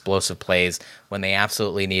generate explosive plays when they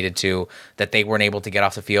absolutely needed to, that they weren't able to get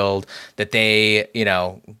off the field, that they,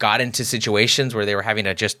 got into situations where they were having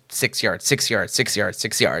to just 6 yards, 6 yards, 6 yards,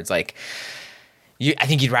 6 yards. Like, you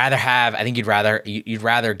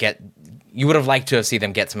would have liked to have seen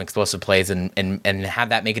them get some explosive plays and have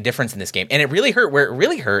that make a difference in this game. And it really hurt where it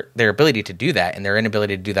really hurt their ability to do that, and their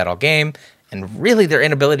inability to do that all game, and really their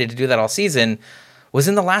inability to do that all season was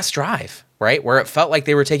in the last drive, right? Where it felt like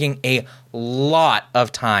they were taking a lot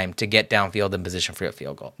of time to get downfield in position for a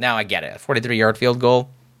field goal. Now I get it, a 43-yard field goal,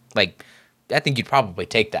 like I think you'd probably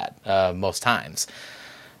take that most times.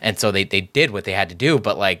 And so they did what they had to do.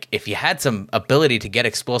 But like, if you had some ability to get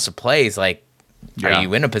explosive plays, like, are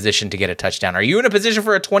you in a position to get a touchdown? Are you in a position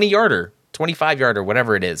for a 20-yarder, 25-yarder,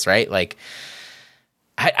 whatever it is, right? Like,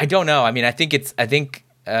 I don't know. I mean, I think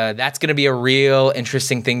that's going to be a real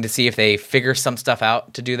interesting thing to see if they figure some stuff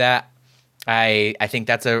out to do that. I think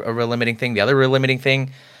that's a real limiting thing. The other real limiting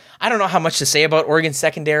thing, I don't know how much to say about Oregon's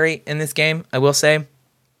secondary in this game. I will say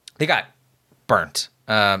they got burnt.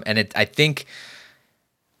 I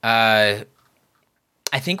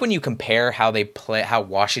think when you compare how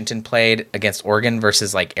Washington played against Oregon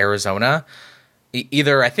versus like Arizona,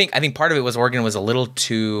 I think part of it was Oregon was a little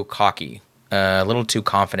too cocky, a little too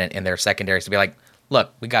confident in their secondaries to be like,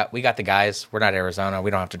 look, we got the guys. We're not Arizona.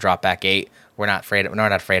 We don't have to drop back 8. We're not afraid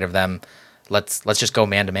of them. Let's just go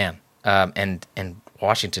man to man. And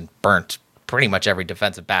Washington burnt pretty much every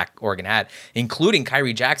defensive back Oregon had, including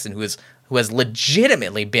Kyrie Jackson, who has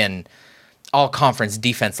legitimately been all conference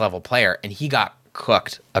defense level player, and he got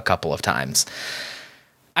cooked a couple of times.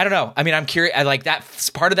 I don't know. I mean, I'm curious. I like that.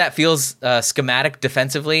 Part of that feels schematic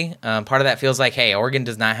defensively. Part of that feels like, hey, Oregon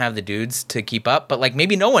does not have the dudes to keep up, but like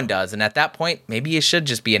maybe no one does. And at that point, maybe you should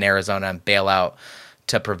just be in Arizona and bail out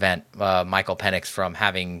to prevent Michael Penix from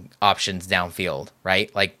having options downfield,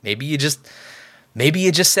 right? Like maybe you just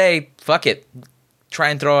say, fuck it, try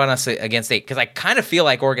and throw on us against 8. Because I kind of feel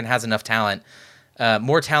like Oregon has enough talent,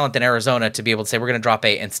 more talent than Arizona, to be able to say we're going to drop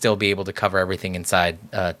 8 and still be able to cover everything inside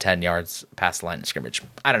 10 yards past the line of scrimmage.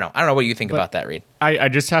 I don't know what you think about that, Reed. I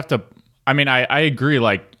just have to. I mean, I agree.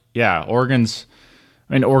 Like, yeah, Oregon's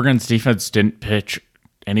defense didn't pitch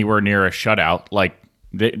anywhere near a shutout. Like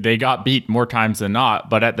they got beat more times than not.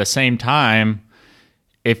 But at the same time,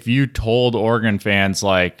 if you told Oregon fans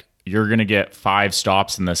like you're going to get 5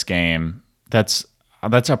 stops in this game, that's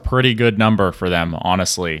a pretty good number for them,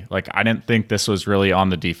 honestly. Like, I didn't think this was really on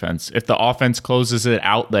the defense. If the offense closes it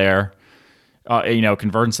out there,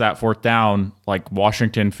 converts that 4th down, like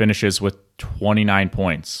Washington finishes with 29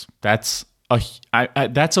 points. That's a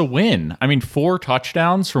win. I mean, 4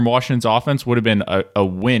 touchdowns from Washington's offense would have been a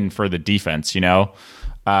win for the defense,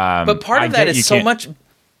 But part of that is so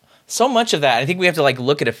much of that. I think we have to like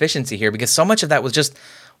look at efficiency here, because so much of that was just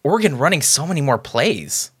Oregon running so many more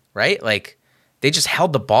plays, right? Like, they just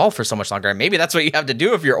held the ball for so much longer. And maybe that's what you have to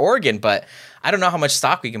do if you're Oregon, but I don't know how much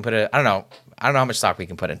stock we can put I don't know how much stock we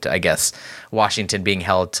can put into, I guess, Washington being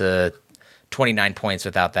held to 29 points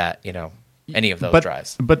without that, any of those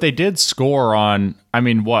drives. But they did score on,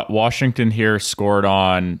 Washington here scored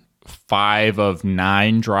on 5 of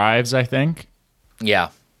 9 drives, I think. Yeah.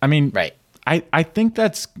 Right. I think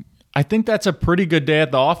that's a pretty good day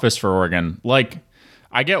at the office for Oregon. Like,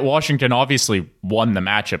 I get Washington obviously won the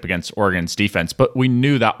matchup against Oregon's defense, but we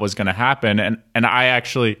knew that was going to happen. And I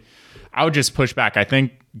would just push back. I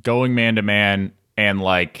think going man to man and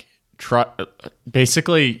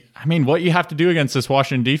basically, what you have to do against this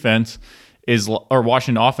Washington defense or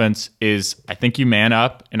Washington offense is, I think you man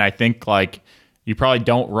up, and I think you probably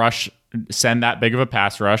don't send that big of a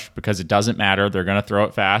pass rush because it doesn't matter. They're going to throw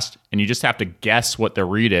it fast, and you just have to guess what the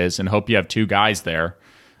read is and hope you have 2 guys there,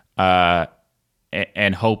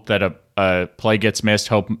 and hope that a play gets missed.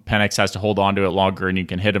 Hope Penix has to hold on to it longer, and you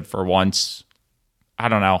can hit him for once. I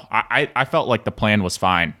don't know. I felt like the plan was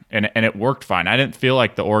fine, and it worked fine. I didn't feel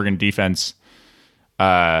like the Oregon defense.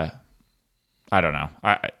 I don't know.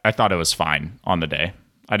 I thought it was fine on the day.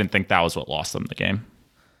 I didn't think that was what lost them the game.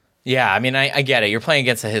 Yeah, I get it. You're playing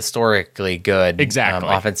against a historically good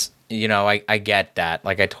offense. I get that.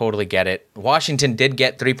 I totally get it. Washington did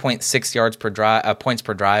get 3.6 yards per drive, points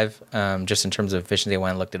per drive, just in terms of efficiency. I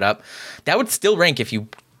went and looked it up. That would still rank if you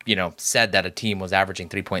said that a team was averaging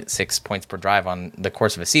 3.6 points per drive on the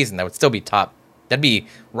course of a season. That would still be top. That'd be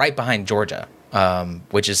right behind Georgia,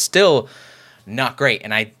 which is still not great.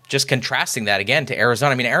 And I just contrasting that again to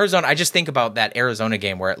Arizona. Arizona, I just think about that Arizona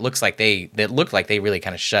game where it looked like they really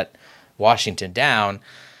kind of shut Washington down.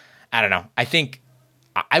 I don't know. I think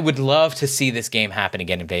I would love to see this game happen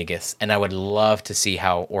again in Vegas, and I would love to see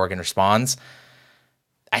how Oregon responds.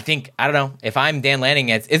 I don't know, if I'm Dan Lanning,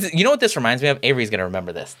 you know what this reminds me of? Avery's going to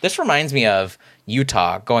remember this. This reminds me of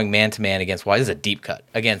Utah going man-to-man against, this is a deep cut,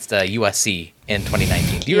 against USC in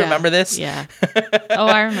 2019. Do you remember this? Yeah. Oh,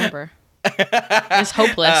 I remember. It's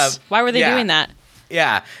hopeless. Why were they doing that?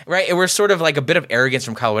 Yeah, right. It was sort of like a bit of arrogance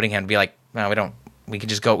from Kyle Whittingham to be like, no, we could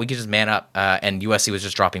just man up, and USC was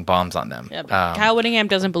just dropping bombs on them. Yeah, but Kyle Whittingham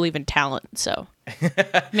doesn't believe in talent, so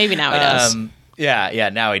maybe now he does. Yeah,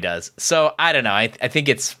 now he does. So I don't know. I think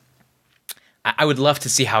I would love to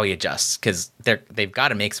see how he adjusts, because they've got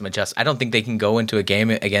to make some adjustments. I don't think they can go into a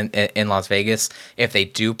game again in Las Vegas if they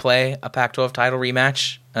do play a Pac-12 title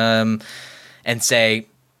rematch, and say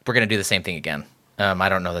we're going to do the same thing again. I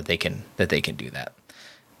don't know that they can do that.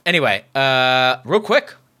 Anyway, real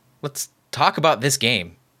quick, let's talk about this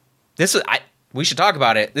game. We should talk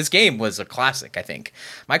about it. This game was a classic, I think.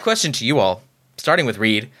 My question to you all, starting with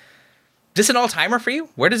Reed. This an all-timer for you?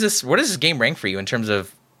 Where does this game rank for you in terms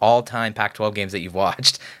of all-time Pac-12 games that you've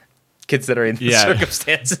watched, considering the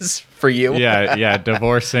circumstances for you? Yeah,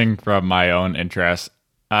 divorcing from my own interests.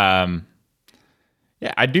 I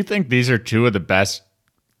do think these are 2 of the best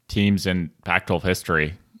teams in Pac-12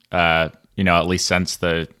 history. At least since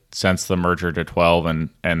the merger to 12,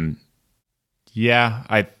 and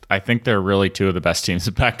I think they're really 2 of the best teams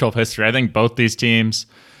in Pac-12 history. I think both these teams,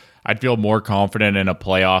 I'd feel more confident in a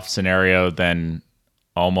playoff scenario than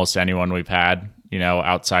almost anyone we've had,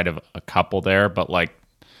 outside of a couple there. But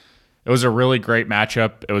it was a really great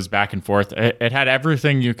matchup. It was back and forth. It had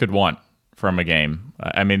everything you could want from a game.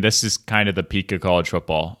 This is kind of the peak of college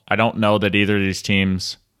football. I don't know that either of these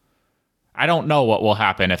teams, I don't know what will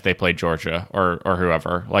happen if they play Georgia or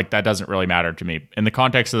whoever. That doesn't really matter to me. In the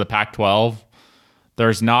context of the Pac-12,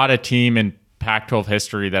 there's not a team in Pac-12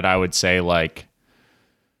 history that I would say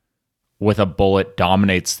with a bullet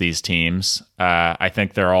dominates these teams. I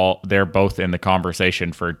think they're both in the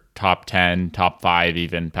conversation for top 10, top 5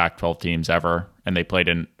 even Pac-12 teams ever, and they played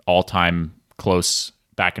an all-time close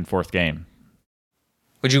back and forth game.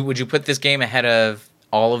 Would you put this game ahead of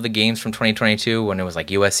all of the games from 2022 when it was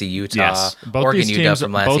USC, Utah, yes. Oregon, UW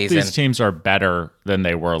from last season? Both these teams are better than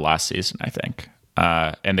they were last season, I think.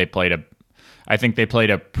 And they played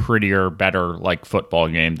a prettier, better football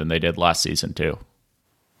game than they did last season too.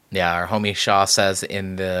 Yeah, our homie Shaw says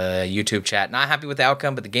in the YouTube chat, not happy with the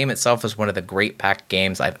outcome, but the game itself was one of the great Pac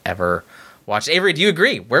games I've ever watched. Avery, do you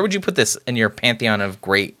agree? Where would you put this in your pantheon of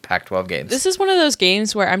great Pac-12 games? This is one of those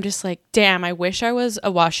games where I'm just damn, I wish I was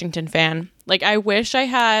a Washington fan. I wish I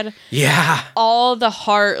had all the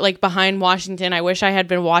heart behind Washington. I wish I had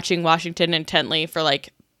been watching Washington intently for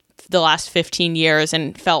the last 15 years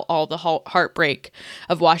and felt all the heartbreak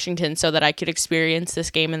of Washington so that I could experience this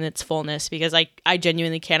game in its fullness, because I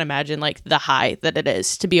genuinely can't imagine the high that it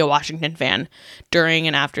is to be a Washington fan during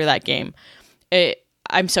and after that game.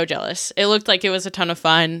 I'm so jealous. It looked like it was a ton of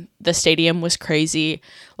fun. The stadium was crazy.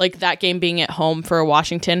 That game being at home for a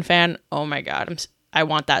Washington fan, oh my God, I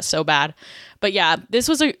want that so bad. But yeah, this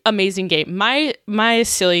was an amazing game. My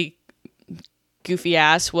silly goofy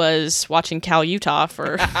ass was watching Cal Utah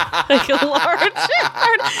for like a large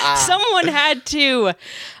part. Someone had to.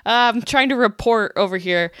 Trying to report over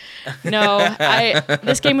here. No,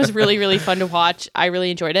 this game was really, really fun to watch. I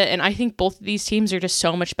really enjoyed it. And I think both of these teams are just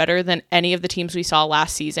so much better than any of the teams we saw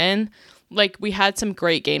last season. Like, we had some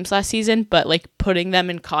great games last season, but like putting them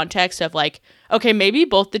in context of like, okay, maybe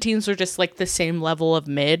both the teams were just like the same level of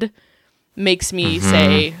mid makes me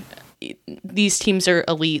say these teams are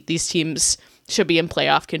elite. These teams should be in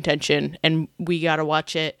playoff contention, and we got to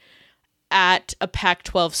watch it at a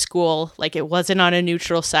Pac-12 school. Like, it wasn't on a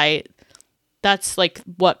neutral site. That's like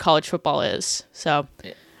what college football is. So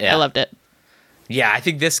I loved it. Yeah, I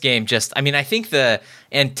think this game I think the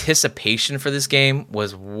anticipation for this game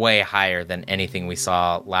was way higher than anything we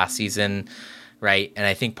saw last season, right? And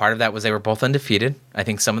I think part of that was they were both undefeated. I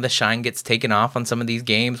think some of the shine gets taken off on some of these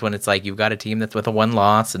games when it's like you've got a team that's with a one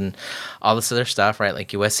loss and all this other stuff, right? Like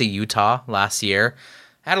USC Utah last year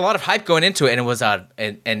had a lot of hype going into it, and it was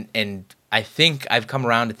and I think I've come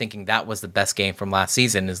around to thinking that was the best game from last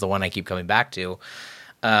season, is the one I keep coming back to.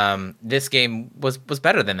 This game was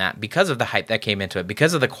better than that because of the hype that came into it,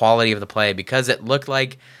 because of the quality of the play, because it looked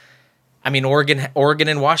like, I mean, Oregon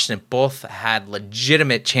and Washington both had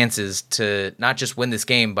legitimate chances to not just win this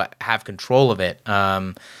game, but have control of it.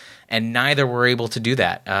 And neither were able to do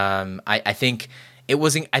that. I think it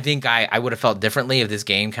wasn't. I think I would have felt differently if this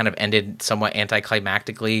game kind of ended somewhat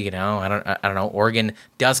anticlimactically. You know, I don't know. Oregon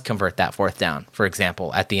does convert that fourth down, for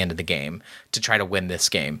example, at the end of the game to try to win this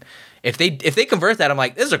game. If they convert that, I'm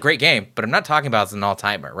like, this is a great game, but I'm not talking about it as an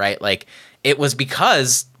all-timer, right? Like, it was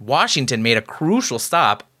because Washington made a crucial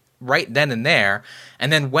stop right then and there,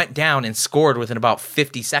 and then went down and scored within about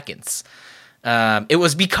 50 seconds. It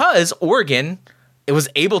was because Oregon, it was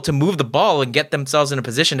able to move the ball and get themselves in a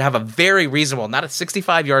position to have a very reasonable, not a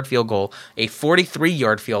 65-yard field goal, a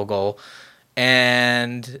 43-yard field goal,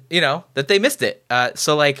 and, you know, that they missed it.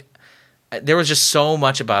 So, like, there was just so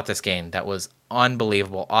much about this game that was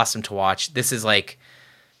unbelievable, awesome to watch. This is like,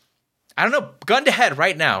 I don't know, gun to head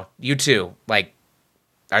right now, you two, like,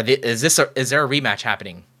 is there a rematch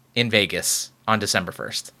happening in Vegas on December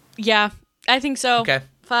 1st? Yeah, I think so. Okay.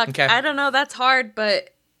 Fuck, okay. I don't know, that's hard,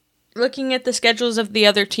 but looking at the schedules of the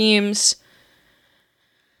other teams,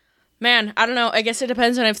 man, I don't know. I guess it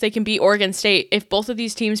depends on if they can beat Oregon State. If both of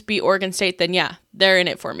these teams beat Oregon State, then yeah, they're in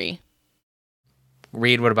it for me.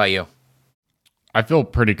 Reed, what about you? I feel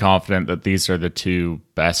pretty confident that these are the two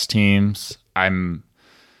best teams. I'm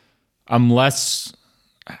less...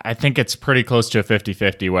 I think it's pretty close to a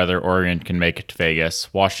 50-50 whether Oregon can make it to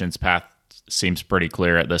Vegas. Washington's path seems pretty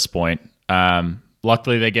clear at this point.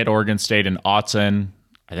 Luckily, they get Oregon State in Autzen.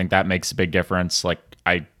 I think that makes a big difference. Like,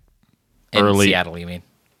 in Seattle, you mean?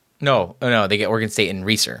 No, they get Oregon State in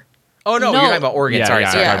Reser. Oh, no, you're talking about Oregon. Yeah, sorry,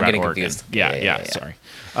 I'm getting Oregon. confused. Yeah, sorry.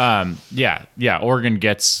 Oregon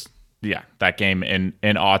gets that game in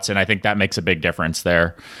Autzen. I think that makes a big difference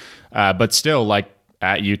there. But still, like,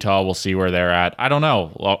 at Utah, we'll see where they're at. I don't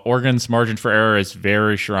know. Oregon's margin for error is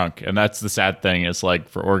very shrunk, and that's the sad thing. Is like,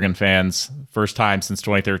 for Oregon fans, first time since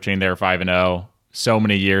 2013 they were 5-0. So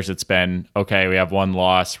many years it's been, okay, we have one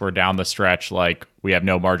loss, we're down the stretch, like, we have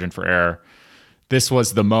no margin for error. This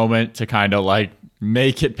was the moment to kind of like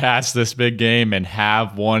make it past this big game and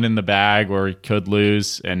have one in the bag where we could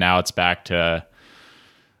lose, and now it's back to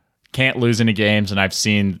can't lose any games, and I've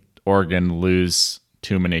seen Oregon lose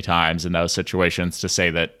too many times in those situations to say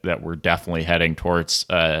that we're definitely heading towards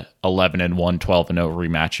 11-1, 12-0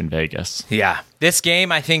 rematch in Vegas. Yeah. This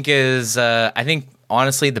game, I think, is,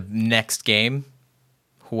 honestly, the next game,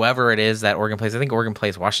 whoever it is that Oregon plays, I think Oregon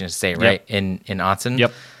plays Washington State, right? Yep. In Autzen.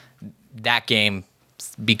 Yep. That game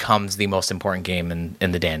becomes the most important game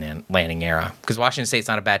in the Dan Lanning era, because Washington State's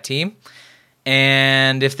not a bad team.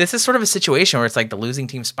 And if this is sort of a situation where it's like the losing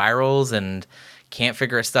team spirals and can't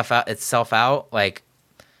figure itself out, like,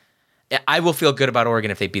 I will feel good about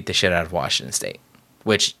Oregon if they beat the shit out of Washington State,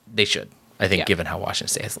 which they should, I think, given how Washington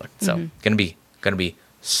State has looked. So gonna be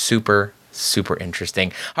super, super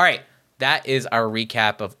interesting. All right, that is our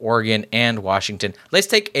recap of Oregon and Washington. Let's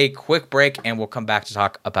take a quick break, and we'll come back to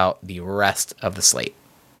talk about the rest of the slate.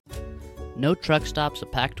 No Truck Stops, a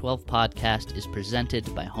Pac-12 podcast, is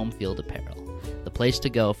presented by Home Field Apparel, the place to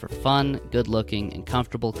go for fun, good-looking, and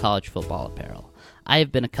comfortable college football apparel. I have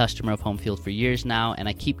been a customer of Home Field for years now, and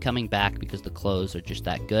I keep coming back because the clothes are just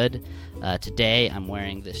that good. Today, I'm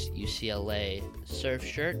wearing this UCLA surf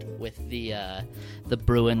shirt with the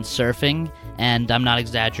Bruin surfing, and I'm not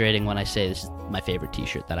exaggerating when I say this is my favorite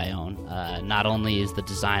t-shirt that I own. Not only is the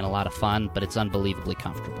design a lot of fun, but it's unbelievably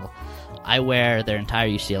comfortable. I wear their entire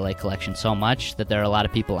UCLA collection so much that there are a lot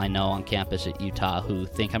of people I know on campus at Utah who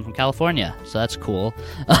think I'm from California, so that's cool.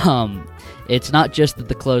 It's not just that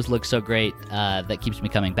the clothes look so great that keeps me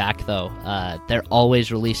coming back, though. They're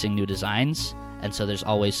always releasing new designs, and so there's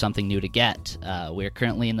always something new to get. We're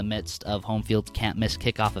currently in the midst of Home Field's Can't Miss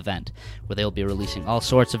Kickoff event, where they'll be releasing all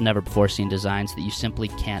sorts of never-before-seen designs that you simply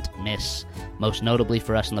can't miss. Most notably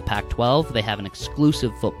for us in the Pac-12, they have an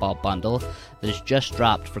exclusive football bundle that has just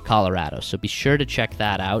dropped for Colorado, so be sure to check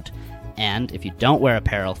that out. And if you don't wear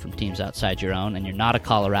apparel from teams outside your own, and you're not a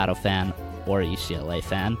Colorado fan or a UCLA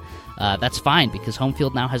fan, that's fine, because Home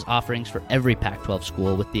Field now has offerings for every Pac-12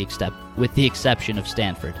 school with the exception of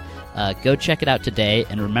Stanford. Go check it out today,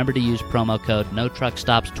 and remember to use promo code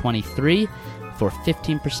NOTRUCKSTOPS23 for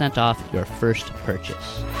 15% off your first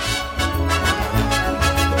purchase.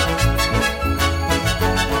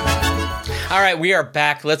 All right, we are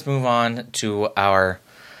back. Let's move on to our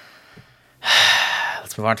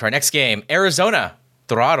next game. Arizona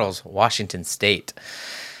throttles Washington State.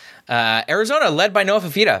 Arizona, led by Noah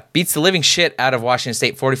Fifita, beats the living shit out of Washington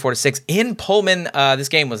State 44-6 in Pullman. This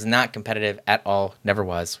game was not competitive at all. Never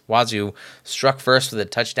was. Wazoo struck first with a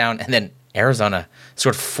touchdown, and then Arizona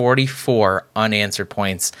scored 44 unanswered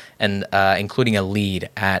points, and including a lead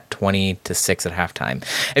at 20-6 at halftime.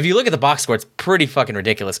 If you look at the box score, it's pretty fucking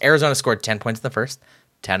ridiculous. Arizona scored 10 points in the first,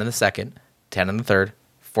 10 in the second, 10 in the third,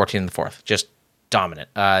 14 in the fourth. Just dominant,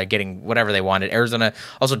 getting whatever they wanted. Arizona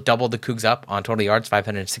also doubled the Cougs up on total yards,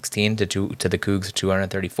 516 to the Cougs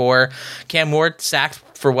 234. Cam Ward sacked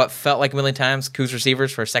for what felt like a million times. Cougs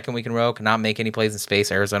receivers for a second week in a row could not make any plays in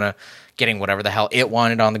space. Arizona getting whatever the hell it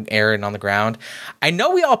wanted on the air and on the ground. I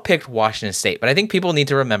know we all picked Washington State, but I think people need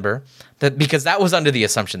to remember that, because that was under the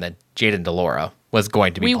assumption that Jaden DeLauro was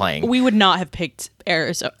going to be playing. We would not have picked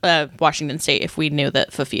Washington State if we knew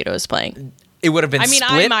that Fifita was playing. It would have been split.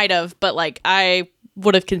 I might have, but I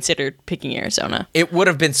would have considered picking Arizona. It would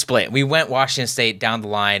have been split. We went Washington State down the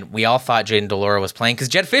line. We all thought Jaden DeLauro was playing because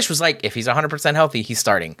Jedd Fisch was like, if he's 100% healthy, he's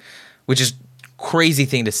starting, which is crazy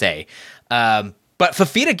thing to say. But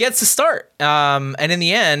Fifita gets the start. And in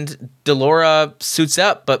the end, DeLauro suits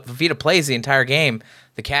up, but Fifita plays the entire game.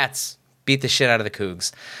 The Cats beat the shit out of the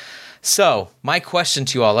Cougs. So my question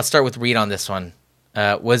to you all, let's start with Reed on this one.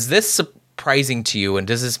 Was this surprising to you, and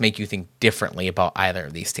does this make you think differently about either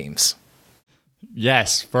of these teams?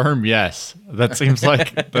 Yes, firm yes. That seems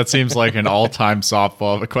like an all-time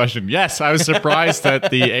softball of a question. Yes, I was surprised that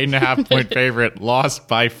the 8.5 point favorite lost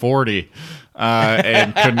by 40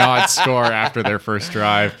 and could not score after their first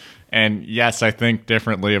drive. And yes, I think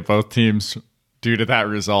differently of both teams due to that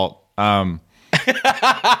result. I'm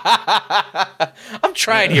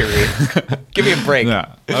trying here, Reed. Give me a break.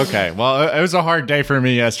 Yeah. Okay. Well, it was a hard day for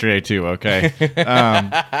me yesterday too. Okay.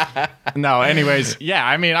 No. Anyways, yeah.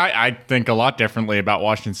 I mean, I think a lot differently about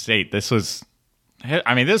Washington State. This was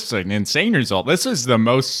an insane result. This is the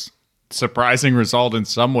most surprising result in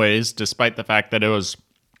some ways, despite the fact that it was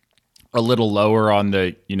a little lower on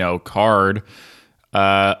the card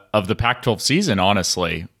of the Pac-12 season.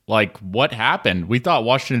 Honestly. Like, what happened? We thought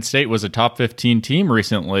Washington State was a top 15 team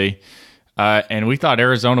recently, and we thought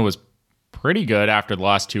Arizona was pretty good after the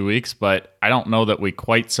last 2 weeks, but I don't know that we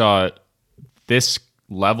quite saw this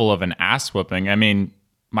level of an ass whooping. I mean,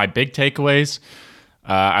 my big takeaways,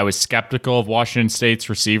 I was skeptical of Washington State's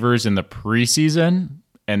receivers in the preseason,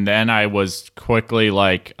 and then I was quickly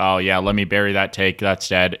like, oh yeah, let me bury that take. That's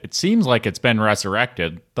dead. It seems like it's been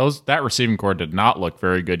resurrected. That receiving core did not look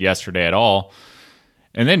very good yesterday at all.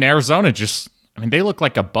 And then Arizona they look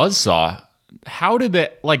like a buzzsaw. How did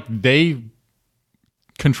they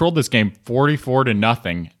controlled this game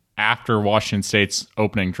 44-0 after Washington State's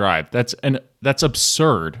opening drive? That's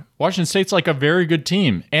absurd. Washington State's like a very good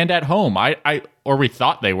team and at home. Or we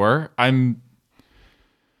thought they were. I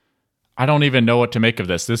don't even know what to make of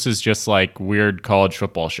this. This is just like weird college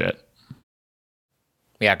football shit.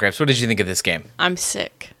 Yeah, Grips, what did you think of this game? I'm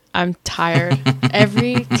sick. I'm tired.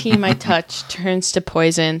 Every team I touch turns to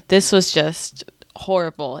poison. This was just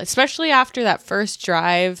horrible, especially after that first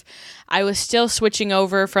drive. I was still switching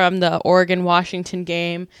over from the Oregon-Washington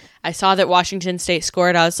game. I saw that Washington State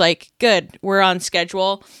scored. I was like, good, we're on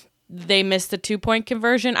schedule. They missed the 2-point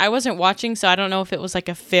conversion. I wasn't watching, so I don't know if it was like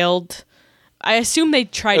a failed... I assume they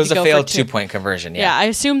tried to go for 2. It was a failed 2-point conversion, yeah. Yeah, I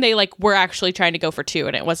assume they were actually trying to go for 2,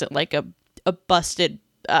 and it wasn't like a busted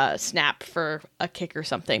snap for a kick or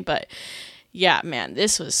something. But yeah, man,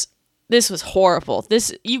 this was horrible.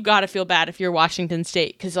 You got to feel bad if you're Washington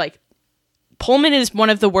State, because like Pullman is one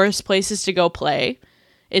of the worst places to go play.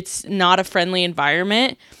 It's not a friendly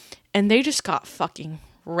environment, and they just got fucking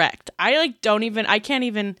wrecked. I can't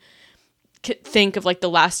even think of like the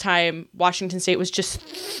last time Washington State was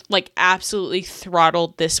just like absolutely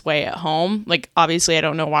throttled this way at home. Like obviously I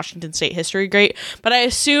don't know Washington State history great, but I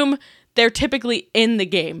assume they're typically in the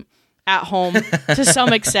game at home to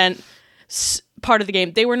some extent, part of the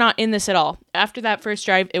game. They were not in this at all. After that first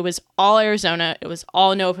drive, it was all Arizona. It was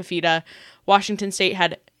all Noah Fifita. Washington State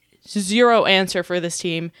had zero answer for this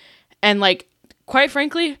team. And like, quite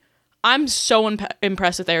frankly, I'm so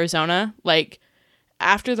impressed with Arizona. Like,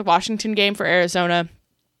 after the Washington game for Arizona,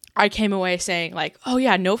 I came away saying like, oh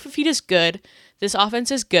yeah, Noah Fifita's good. This offense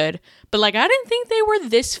is good. But like, I didn't think they were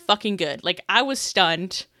this fucking good. Like, I was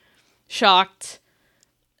stunned, shocked,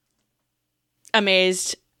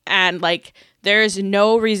 amazed, and like, there is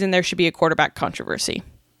no reason there should be a quarterback controversy.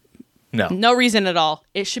 No reason at all.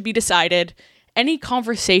 It should be decided. Any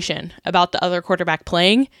conversation about the other quarterback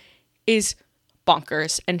playing is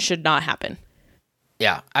bonkers and should not happen.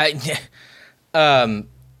 Yeah,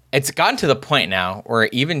 it's gotten to the point now where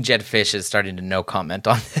even Jedd Fisch is starting to no comment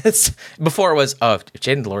on this. Before it was, if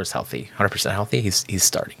Jayden de Laura is healthy, 100% healthy, he's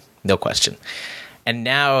starting, no question. And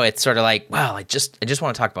now it's sort of like, well, I just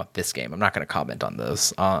want to talk about this game. I'm not going to comment on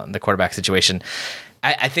the quarterback situation.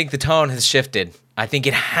 I think the tone has shifted. I think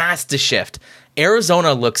it has to shift.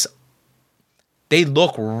 Arizona they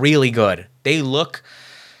look really good. I know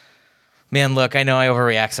I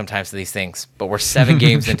overreact sometimes to these things, but we're 7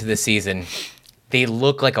 games into the season. They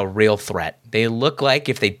look like a real threat. They look like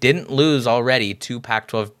if they didn't lose already 2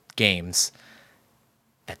 Pac-12 games,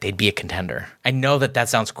 that they'd be a contender. I know that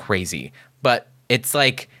sounds crazy, but it's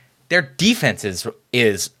like their defense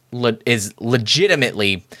is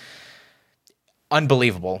legitimately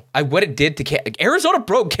unbelievable. What it did to Arizona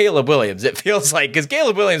broke Caleb Williams, it feels like, because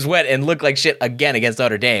Caleb Williams went and looked like shit again against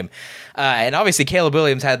Notre Dame. And obviously Caleb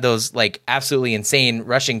Williams had those like absolutely insane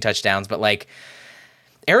rushing touchdowns, but like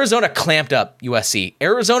Arizona clamped up USC.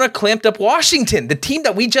 Arizona clamped up Washington, the team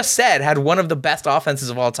that we just said had one of the best offenses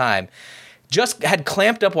of all time. Just had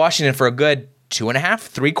clamped up Washington for a good 2.5,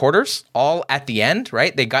 3 quarters, all at the end,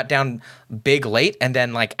 right? They got down big late, and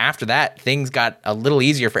then like after that, things got a little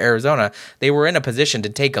easier for Arizona. They were in a position to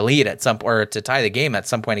take a lead or to tie the game at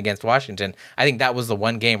some point against Washington. I think that was the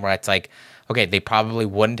one game where it's like, okay, they probably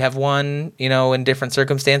wouldn't have won, in different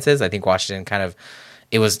circumstances. I think Washington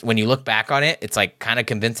it was, when you look back on it, it's like kind of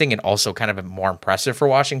convincing and also kind of more impressive for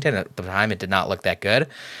Washington. At the time, it did not look that good.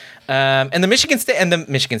 And the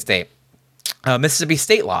Mississippi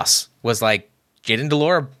State loss was like, Jayden de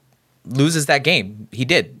Laura loses that game. He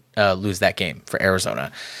did lose that game for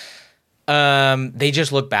Arizona. They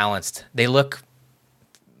just look balanced. They look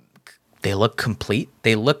complete.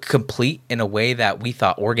 They look complete in a way that we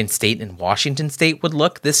thought Oregon State and Washington State would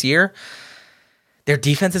look this year. Their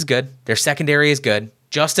defense is good. Their secondary is good.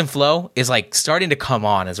 Justin Flo is like starting to come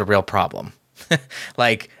on as a real problem.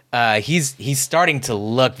 He's starting to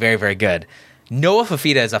look very, very good. Noah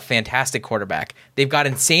Fifita is a fantastic quarterback. They've got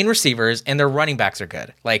insane receivers, and their running backs are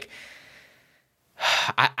good. Like,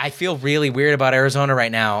 I feel really weird about Arizona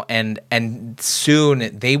right now, and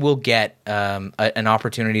soon they will get an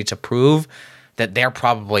opportunity to prove that they're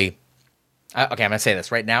probably okay. I'm gonna say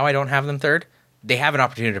this right now. I don't have them third. They have an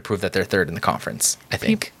opportunity to prove that they're third in the conference. I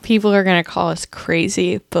think people are gonna call us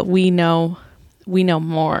crazy, but we know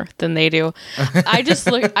more than they do. I just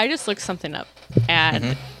looked something up,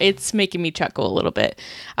 and it's making me chuckle a little bit.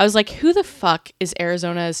 I was like, who the fuck is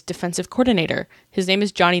Arizona's defensive coordinator? His name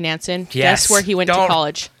is Johnny Nansen. Yes. Guess where he went to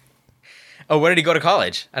college? Oh, where did he go to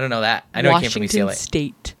college? I don't know that. I know Washington he came from UCLA.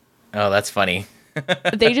 State. Oh, that's funny.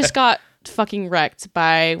 They just got fucking wrecked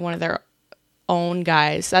by one of their own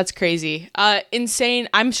guys. That's crazy. Insane.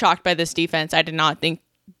 I'm shocked by this defense. I did not think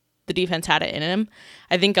the defense had it in him.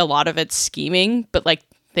 I think a lot of it's scheming, but like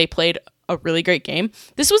they played a really great game.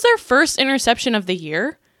 This was their first interception of the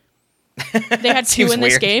year. They had 2 in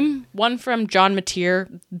this game. One from John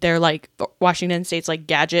Mateer, their like Washington State's like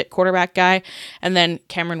gadget quarterback guy, and then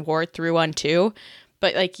Cameron Ward threw one too.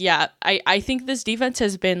 But like, yeah, I think this defense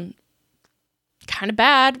has been kind of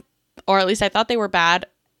bad, or at least I thought they were bad.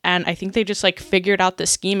 And I think they just like figured out the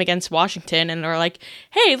scheme against Washington, and they're like,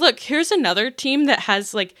 hey, look, here's another team that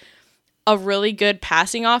has like a really good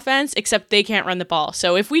passing offense, except they can't run the ball.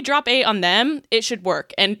 So if we drop 8 on them, it should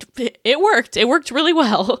work. And it worked. It worked really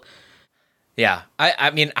well. Yeah.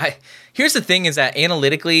 I mean, here's the thing is that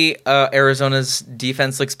analytically, Arizona's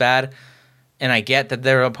defense looks bad. and I get that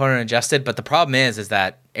their opponent adjusted, but the problem is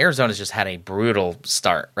that Arizona's just had a brutal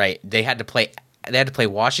start, right? They had to play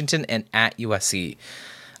Washington and at USC.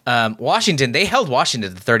 Washington, they held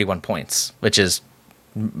Washington to 31 points, which is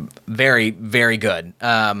very, very good.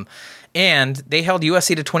 And they held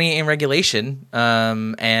USC to 28 in regulation.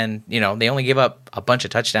 And, you know, they only gave up a bunch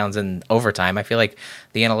of touchdowns in overtime. I feel like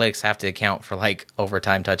the analytics have to account for, like,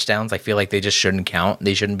 overtime touchdowns. I feel like they just shouldn't count.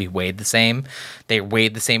 They shouldn't be weighed the same. They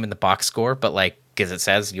weighed the same in the box score, but, like, as it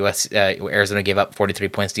says, Arizona gave up 43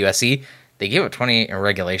 points to USC. They gave up 28 in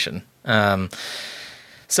regulation.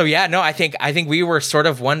 So, yeah, no, I think we were sort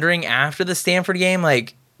of wondering after the Stanford game,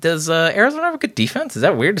 like, does Arizona have a good defense? Is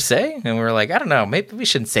that weird to say? And we were like, I don't know. Maybe we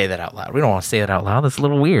shouldn't say that out loud. We don't want to say that out loud. That's a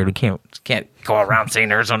little weird. We can't go around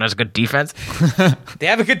saying Arizona has a good defense. They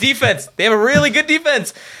have a good defense. They have a really good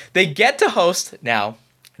defense. They get to host now.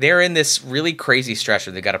 They're in this really crazy stretch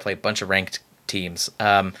where they got to play a bunch of ranked teams.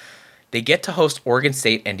 They get to host Oregon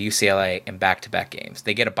State and UCLA in back-to-back games.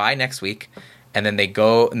 They get a bye next week, and then they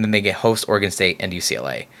get host Oregon State and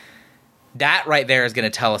UCLA. That right there is going to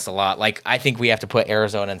tell us a lot. Like, I think we have to put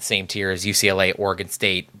Arizona in the same tier as UCLA, Oregon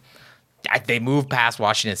State. They move past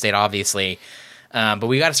Washington State, obviously. But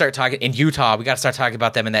we got to start talking in Utah. We got to start talking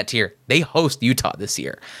about them in that tier. They host Utah this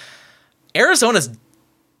year. Arizona's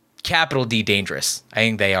capital D dangerous. I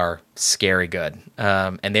think they are scary good.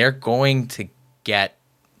 And they're going to get,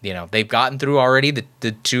 you know, they've gotten through already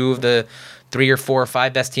the two of the 3 or 4 or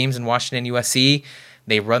 5 best teams in Washington and USC.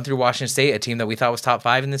 They run through Washington State, a team that we thought was top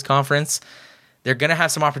 5 in this conference. They're going to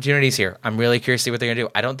have some opportunities here. I'm really curious to see what they're going to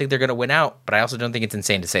do. I don't think they're going to win out, but I also don't think it's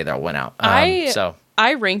insane to say they'll win out.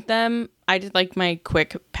 I ranked them. I did like my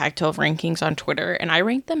quick Pac-12 rankings on Twitter, and I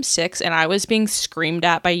ranked them 6, and I was being screamed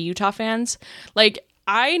at by Utah fans. Like,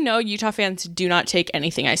 I know Utah fans do not take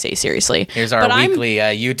anything I say seriously. Here's our weekly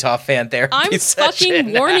Utah fan therapy session.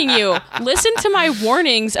 Fucking warning you. Listen to my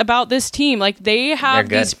warnings about this team. Like, they have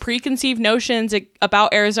these preconceived notions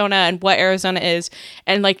about Arizona and what Arizona is.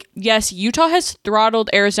 And, like, yes, Utah has throttled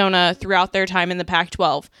Arizona throughout their time in the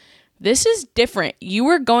Pac-12. This is different. You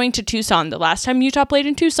were going to Tucson. The last time Utah played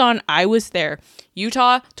in Tucson, I was there.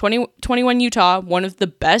 Utah, 2021 Utah, one of the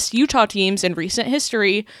best Utah teams in recent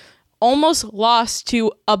history, almost lost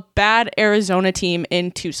to a bad Arizona team in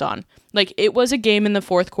Tucson. Like, it was a game in the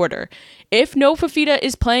fourth quarter. If No Fafita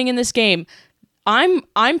is playing in this game, I'm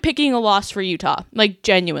picking a loss for Utah. Like,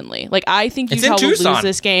 genuinely. Like, I think Utah will lose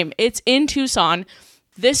this game. It's in Tucson.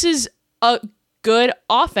 This is a good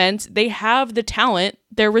offense. They have the talent.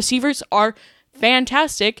 Their receivers are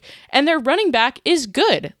fantastic, and their running back is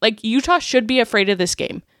good. Like, Utah should be afraid of this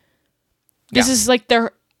game. This is like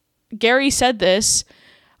Gary said this.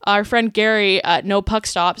 Our friend Gary at No Puck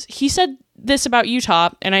Stops, he said this about Utah,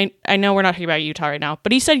 and I know we're not talking about Utah right now,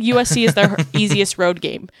 but he said USC is their easiest road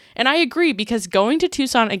game. And I agree, because going to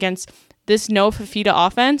Tucson against this No Fafita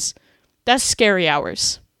offense, that's scary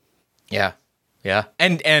hours. Yeah. Yeah.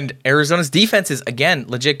 And Arizona's defense is, again,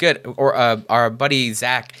 legit good. Or our buddy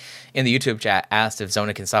Zach in the YouTube chat asked if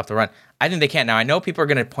Zona can stop the run. I think they can. Now, I know people are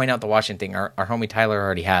going to point out the Washington thing. Our homie Tyler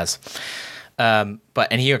already has. And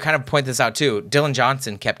he kind of pointed this out too. Dylan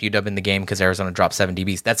Johnson kept UW in the game because Arizona dropped 7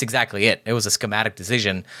 DBs. That's exactly it. It was a schematic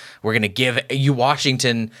decision. We're going to give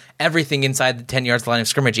Washington everything inside the 10 yards line of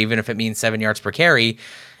scrimmage, even if it means 7 yards per carry,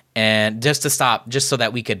 and just so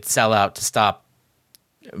that we could sell out to stop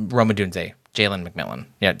Rome Odunze, Jalen McMillan,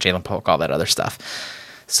 Jalen Polk, all that other stuff.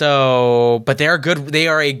 So, but they're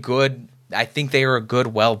good. I think they are a good,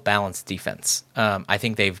 well-balanced defense. I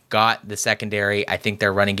think they've got the secondary. I think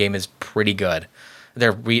their running game is pretty good.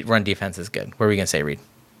 Their run defense is good. What are we going to say, Reed?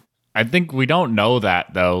 I think we don't know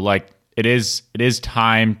that, though. Like, it is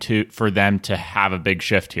time for them to have a big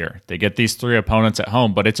shift here. They get these 3 opponents at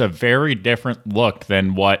home, but it's a very different look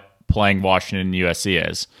than what playing Washington and USC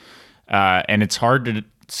is. And it's hard to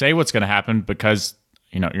say what's going to happen because,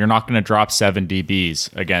 you're not going to drop 7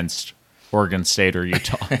 DBs against Oregon State or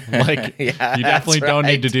Utah. Like, you definitely don't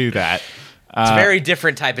need to do that. It's a very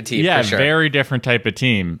different type of team. Yeah, for sure. Very different type of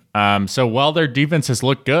team. So while their defense has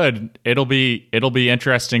looked good, it'll be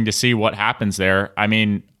interesting to see what happens there. I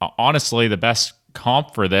mean, honestly, the best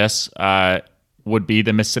comp for this would be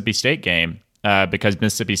the Mississippi State game because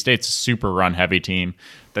Mississippi State's a super run heavy team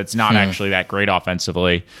that's not actually that great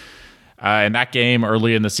offensively. In that game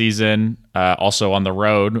early in the season, also on the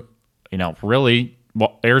road, really.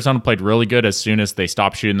 Well, Arizona played really good as soon as they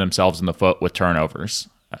stopped shooting themselves in the foot with turnovers.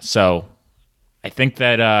 So I think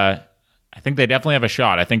that they definitely have a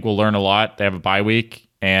shot. I think we'll learn a lot. They have a bye week,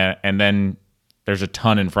 and then there's a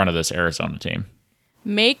ton in front of this Arizona team.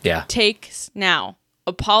 Make takes now.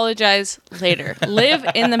 Apologize later. Live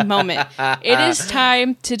in the moment. It is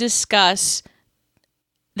time to discuss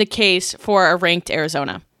the case for a ranked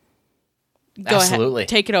Arizona. Go Absolutely. ahead.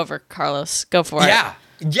 Take it over, Carlos. Go for it.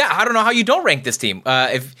 Yeah, I don't know how you don't rank this team.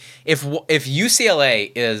 If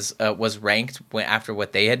UCLA was ranked after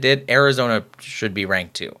what they had did, Arizona should be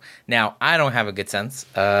ranked too. Now, I don't have a good sense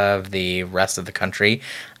of the rest of the country.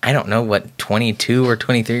 I don't know what 22 or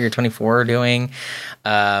 23 or 24 are doing,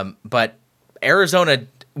 but Arizona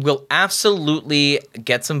will absolutely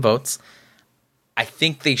get some votes. I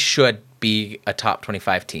think they should be a top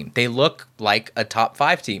 25 team. They look like a top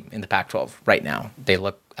 5 team in the Pac-12 right now.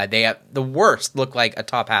 They have the worst look like a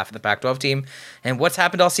top half of the Pac-12 team. And what's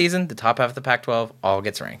happened all season? The top half of the Pac-12 all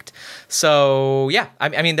gets ranked. So yeah,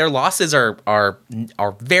 I mean their losses are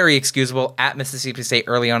very excusable at Mississippi State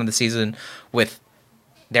early on in the season with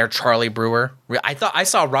their Charlie Brewer. I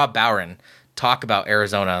saw Rob Bowron talk about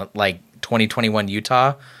Arizona like 2021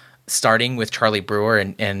 Utah, starting with Charlie Brewer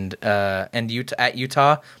and Utah at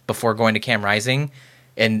Utah before going to Cam Rising,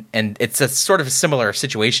 and it's a sort of a similar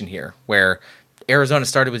situation here where Arizona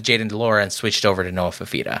started with Jaden Delora and switched over to Noah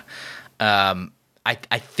Fafita.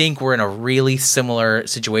 I think we're in a really similar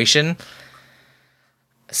situation.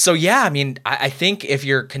 So yeah, I mean, I think if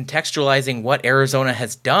you're contextualizing what Arizona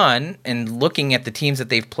has done and looking at the teams that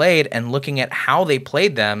they've played and looking at how they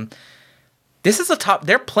played them, this is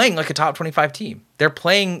they're playing like a top 25 team. They're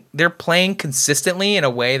playing consistently in a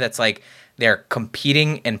way that's like they're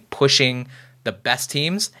competing and pushing the best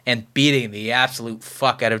teams and beating the absolute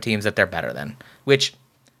fuck out of teams that they're better than, which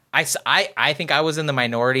I think I was in the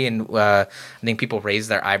minority, and I think people raised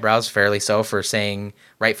their eyebrows fairly so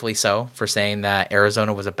rightfully so, for saying that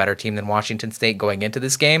Arizona was a better team than Washington State going into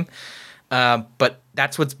this game. But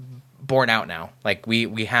that's what's borne out now. Like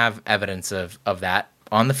we have evidence of that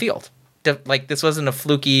on the field. Like this wasn't a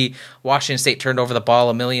fluky Washington State turned over the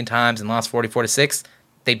ball a million times and lost 44-6.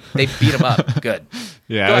 They beat them up. Good.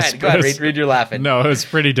 Yeah. Go ahead. Reed, you're laughing. No, it was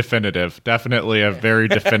pretty definitive. Definitely a very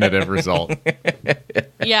definitive result.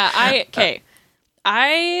 Yeah.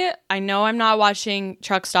 I know I'm not watching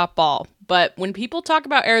Truck Stop Ball, but when people talk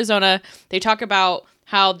about Arizona, they talk about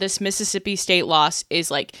how this Mississippi State loss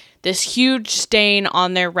is like this huge stain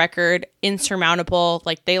on their record, insurmountable.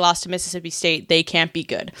 Like they lost to Mississippi State, they can't be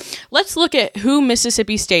good. Let's look at who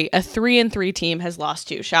Mississippi State, a 3-3 team, has lost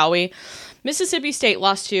to, shall we? Mississippi State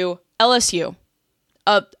lost to LSU,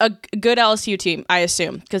 a good LSU team, I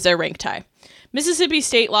assume, because they're ranked high. Mississippi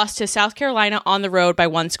State lost to South Carolina on the road by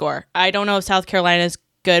 1 score. I don't know if South Carolina is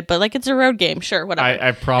good, but like it's a road game. Sure, whatever.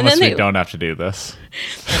 I promise we don't have to do this.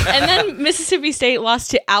 And then Mississippi State lost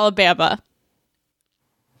to Alabama.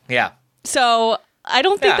 Yeah. So I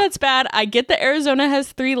don't think that's bad. I get that Arizona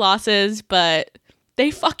has 3 losses, but they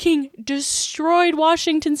fucking destroyed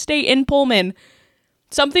Washington State in Pullman.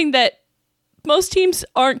 Something that most teams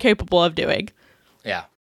aren't capable of doing. Yeah.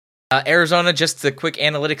 Arizona, just a quick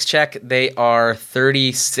analytics check. They are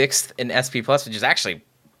 36th in SP+, which is actually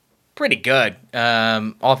pretty good,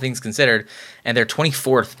 all things considered. And they're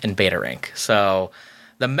 24th in beta rank. So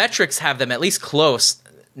the metrics have them at least close.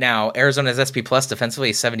 Now, Arizona's SP+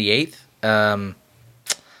 defensively is 78th. I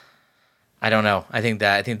don't know. I think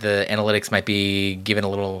the analytics might be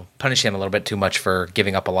punishing them a little bit too much for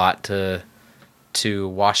giving up a lot to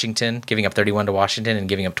Washington, giving up 31 to Washington and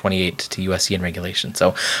giving up 28 to USC in regulation.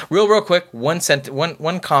 So real quick, one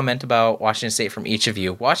comment about Washington State from each of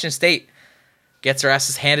you. Washington State gets their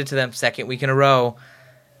asses handed to them second week in a row.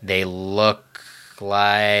 They look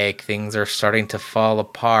like things are starting to fall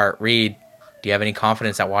apart. Reed, do you have any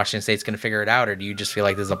confidence that Washington State's going to figure it out, or do you just feel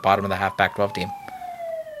like this is a bottom of the half Pac-12 team?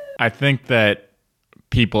 I think that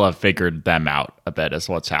people have figured them out a bit is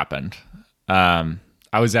what's happened.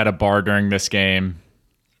 I was at a bar during this game.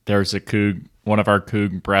 There was one of our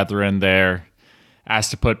Coug brethren there,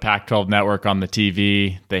 asked to put Pac-12 Network on the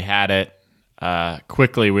TV. They had it.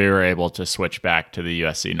 Quickly, we were able to switch back to the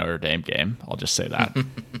USC Notre Dame game. I'll just say that.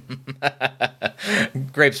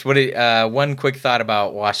 Grapes, one quick thought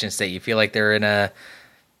about Washington State. You feel like I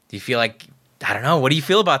don't know. What do you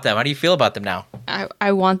feel about them? How do you feel about them now?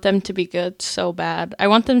 I want them to be good so bad. I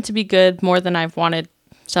want them to be good more than I've wanted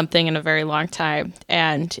something in a very long time,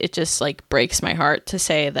 and it just like breaks my heart to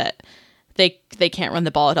say that they can't run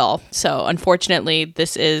the ball at all. So unfortunately,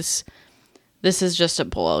 this is just a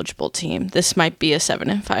bowl eligible team. This might be a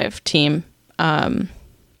 7-5 team,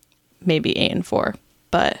 maybe 8-4,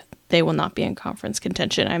 but they will not be in conference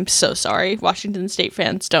contention. I'm so sorry, Washington State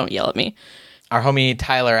fans. Don't yell at me. Our homie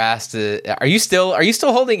Tyler asked, "Are you still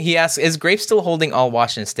holding?" He asked, "Is Grape still holding all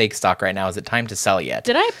Washington State stock right now? Is it time to sell yet?"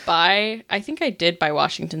 I think I did buy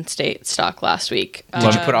Washington State stock last week.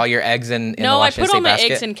 Did you put all your eggs in the Washington State basket? No, I put all my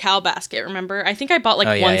eggs in Cal basket. Remember, I think I bought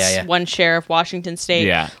one share of Washington State.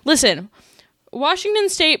 Yeah. Listen, Washington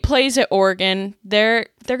State plays at Oregon. They're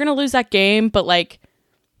going to lose that game, but like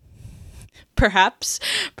perhaps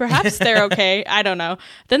they're okay. I don't know.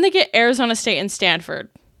 Then they get Arizona State and Stanford.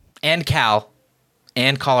 And Cal.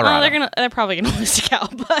 And Colorado. Oh, they're probably gonna lose to Cal,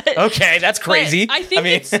 but okay, that's crazy. I think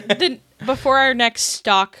it's before our next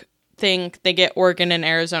stock thing, they get Oregon and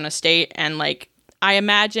Arizona State, and like I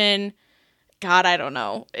imagine, God, I don't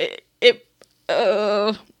know.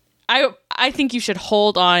 I think you should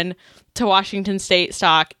hold on to Washington State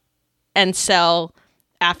stock and sell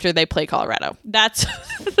after they play Colorado. That's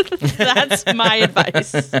my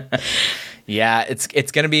advice. Yeah, it's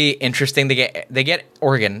going to be interesting. They get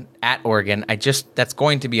Oregon at Oregon. That's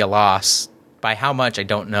going to be a loss. By how much, I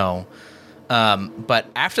don't know. But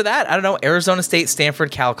after that, I don't know. Arizona State,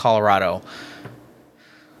 Stanford, Cal, Colorado.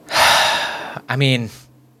 I mean,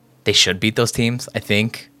 they should beat those teams, I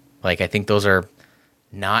think. Like, I think those are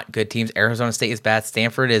not good teams. Arizona State is bad.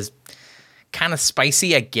 Stanford is kind of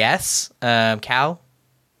spicy, I guess. Cal,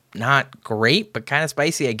 not great, but kind of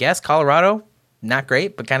spicy, I guess. Colorado, not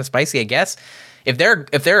great, but kind of spicy, I guess. If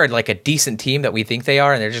they're like a decent team that we think they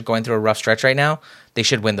are, and they're just going through a rough stretch right now, they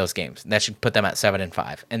should win those games. That should put them at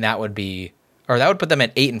 7-5, and that would put them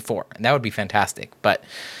at 8-4, and that would be fantastic. But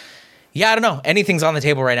yeah, I don't know. Anything's on the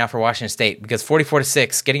table right now for Washington State because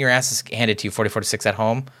 44-6, getting your asses handed to you 44-6 at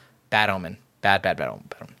home, bad omen, bad omen.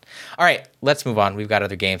 All right, let's move on. We've got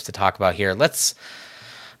other games to talk about here. Let's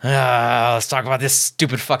talk about this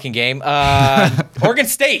stupid fucking game. Oregon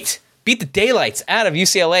State beat the daylights out of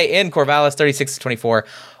UCLA in Corvallis, 36-24.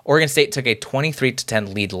 Oregon State took a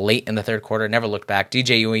 23-10 lead late in the third quarter, never looked back.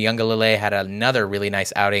 DJ Uiagalelei had another really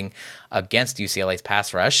nice outing against UCLA's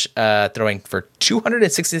pass rush, throwing for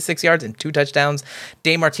 266 yards and 2 touchdowns.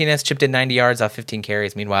 Dave Martinez chipped in 90 yards off 15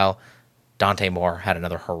 carries. Meanwhile, Dante Moore had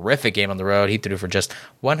another horrific game on the road. He threw for just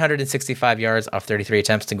 165 yards off 33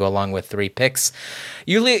 attempts to go along with 3 picks.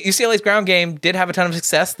 UCLA's ground game did have a ton of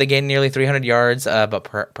success. They gained nearly 300 yards, but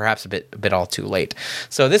perhaps a bit all too late.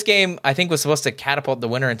 So this game, I think, was supposed to catapult the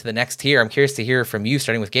winner into the next tier. I'm curious to hear from you,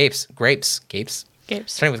 starting with Grapes.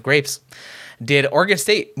 Starting with Grapes. Did Oregon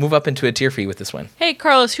State move up into a tier for you with this win? Hey,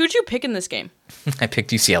 Carlos, who'd you pick in this game? I picked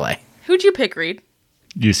UCLA. Who'd you pick, Reed?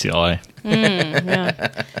 UCLA.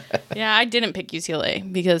 Yeah, I didn't pick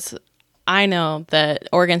UCLA because I know that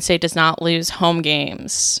Oregon State does not lose home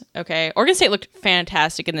games. Okay, Oregon State looked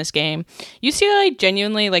fantastic in this game. UCLA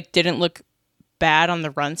genuinely didn't look bad on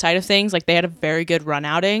the run side of things. Like, they had a very good run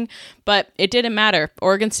outing, but it didn't matter.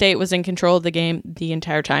 Oregon State was in control of the game the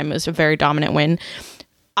entire time. It was a very dominant win.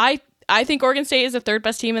 I think Oregon State is the third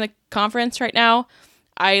best team in the conference right now.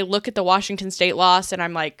 I look at the Washington State loss and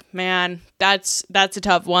I'm like, man, that's a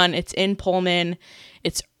tough one. It's in Pullman.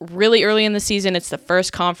 It's really early in the season. It's the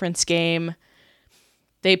first conference game.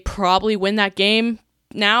 They probably win that game.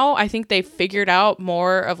 Now I think they figured out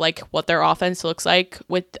more of what their offense looks like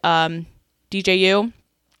with DJU.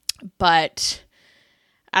 But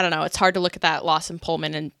I don't know. It's hard to look at that loss in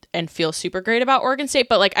Pullman and feel super great about Oregon State.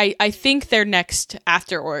 But I think they're next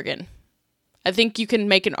after Oregon. I think you can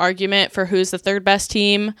make an argument for who's the third best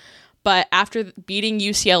team, but after beating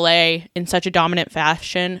UCLA in such a dominant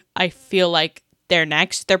fashion, I feel like they're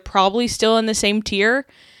next. They're probably still in the same tier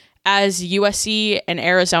as USC and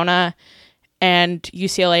Arizona and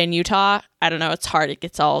UCLA and Utah. I don't know. It's hard. It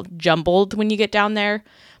gets all jumbled when you get down there.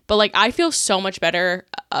 But I feel so much better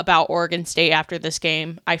about Oregon State after this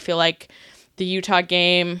game. I feel like the Utah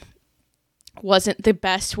game wasn't the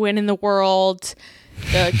best win in the world.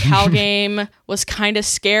 The Cal game was kind of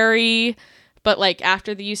scary, but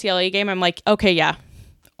after the UCLA game, I'm like, okay, yeah,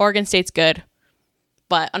 Oregon State's good.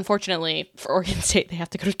 But unfortunately for Oregon State, they have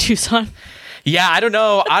to go to Tucson. Yeah, I don't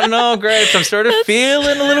know, Grace. I'm sort of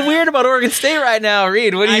feeling a little weird about Oregon State right now.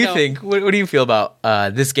 Reed, what do you think? What do you feel about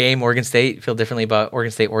this game, Oregon State? Feel differently about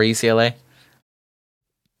Oregon State or UCLA?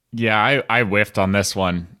 Yeah, I whiffed on this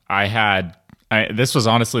one. This was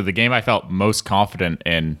honestly the game I felt most confident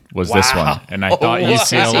in was this one. And I thought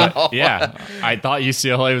UCLA, I thought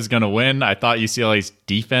UCLA was going to win. I thought UCLA's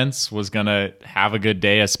defense was going to have a good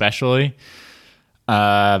day, especially.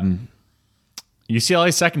 UCLA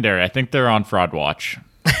secondary, I think they're on fraud watch.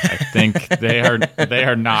 I think they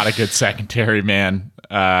are not a good secondary, man.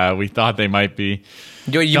 We thought they might be.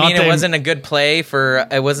 You mean it wasn't a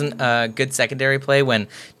good secondary play when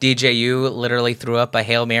DJU literally threw up a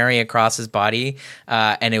Hail Mary across his body,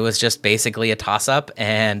 and it was just basically a toss-up,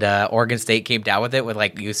 and Oregon State came down with it with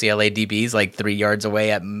UCLA DBs 3 yards away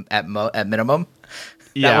at minimum?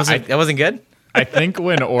 Yeah, that wasn't good? I think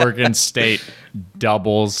when Oregon State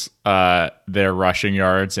doubles their rushing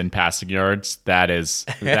yards and passing yards, that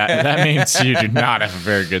means you do not have a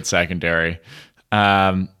very good secondary.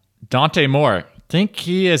 Dante Moore, think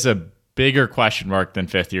he is a bigger question mark than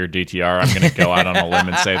fifth-year DTR. I'm going to go out on a limb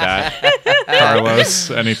and say that. Carlos,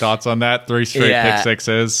 any thoughts on that? 3 straight pick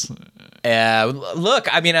sixes.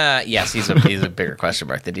 Look, I mean, yes, he's a bigger question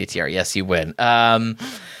mark than DTR. Yes, you win.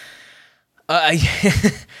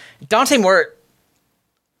 Dante Moore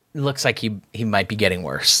looks like he might be getting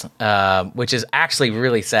worse, which is actually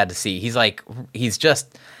really sad to see. He's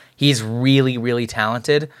really, really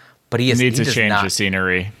talented, but he needs to change the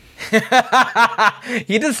scenery.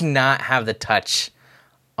 He does not have the touch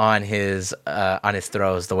on his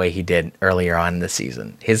throws the way he did earlier on in the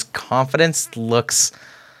season. His confidence looks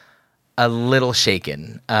a little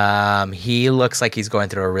shaken. He looks like he's going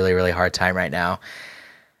through a really, really hard time right now.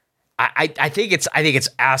 I think it's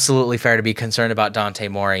absolutely fair to be concerned about Dante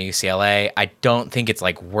Moore at UCLA. I don't think it's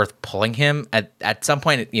like worth pulling him at some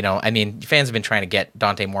point. You know, I mean, fans have been trying to get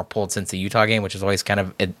Dante Moore pulled since the Utah game, which is always kind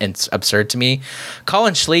of absurd to me.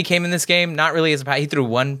 Colin Schley came in this game not really as a pass. He threw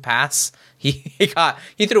one pass. He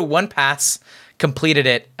threw one pass, completed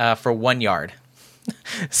it for 1 yard.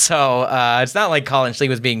 So it's not like Colin Schley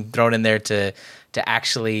was being thrown in there to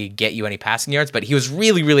actually get you any passing yards, but he was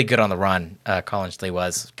really, really good on the run. Colin Schley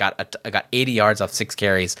got 80 yards off 6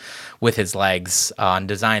 carries with his legs on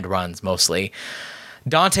designed runs mostly.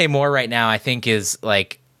 Dante Moore right now, I think is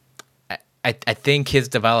like, I think his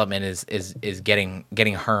development is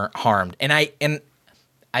getting harmed, and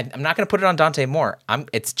I'm not going to put it on Dante Moore.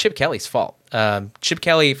 It's Chip Kelly's fault. Chip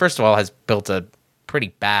Kelly, first of all, has built a pretty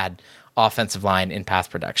bad offensive line in pass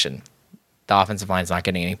production. The offensive line's not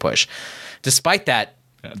getting any push. Despite that,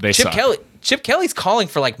 Chip Kelly's calling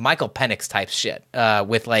for like Michael Penix type shit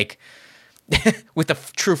with like with the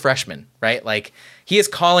true freshman, right? Like he is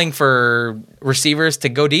calling for receivers to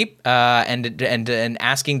go deep and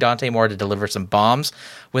asking Dante Moore to deliver some bombs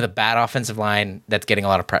with a bad offensive line that's getting a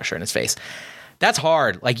lot of pressure in his face. That's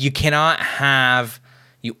hard. Like you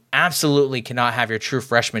absolutely cannot have your true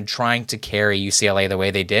freshman trying to carry UCLA the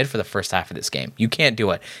way they did for the first half of this game. You can't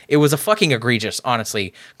do it. It was a fucking egregious,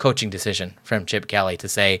 honestly, coaching decision from Chip Kelly to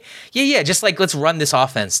say, yeah, just like let's run this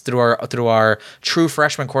offense through our true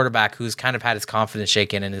freshman quarterback who's kind of had his confidence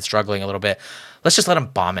shaken and is struggling a little bit. Let's just let him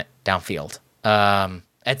bomb it downfield.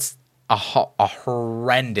 It's a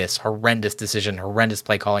horrendous decision, horrendous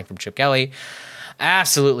play calling from Chip Kelly.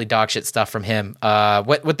 Absolutely dog shit stuff from him.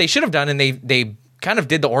 What they should have done, and they kind of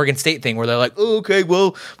did the Oregon State thing where they're like, oh, okay,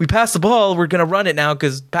 well, we passed the ball. We're going to run it now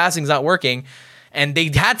because passing's not working. And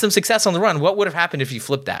they had some success on the run. What would have happened if you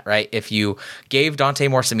flipped that, right? If you gave Dante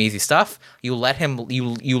Moore some easy stuff, you let him,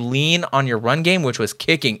 you lean on your run game, which was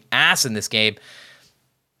kicking ass in this game.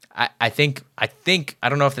 I think I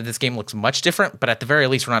don't know if this game looks much different, but at the very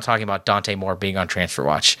least, we're not talking about Dante Moore being on transfer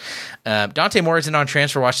watch. Dante Moore isn't on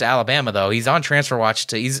transfer watch to Alabama, though. He's on transfer watch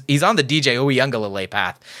to he's on the DJ Uiagalelei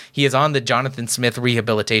path. He is on the Jonathan Smith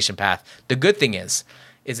rehabilitation path. The good thing is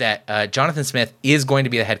that Jonathan Smith is going to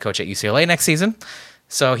be the head coach at UCLA next season.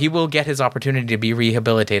 So he will get his opportunity to be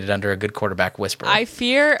rehabilitated under a good quarterback whisperer. I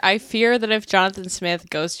fear that if Jonathan Smith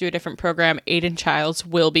goes to a different program, Aiden Childs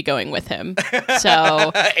will be going with him.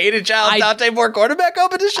 So Aiden Childs, Dante Moore quarterback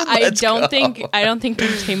competition. I don't think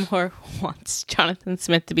Dante Moore wants Jonathan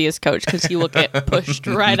Smith to be his coach because he will get pushed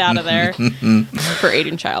right out of there for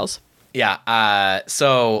Aiden Childs. Yeah.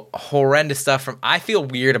 So horrendous stuff from. I feel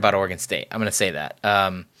weird about Oregon State. I'm going to say that.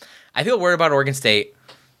 I feel weird about Oregon State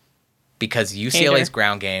because UCLA's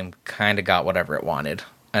ground game kind of got whatever it wanted.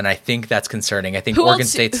 And I think that's concerning. I think Oregon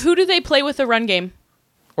State's... Who do they play with a run game?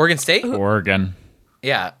 Oregon State? Oregon.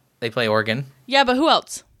 Yeah, they play Oregon. Yeah, but who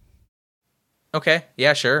else? Okay,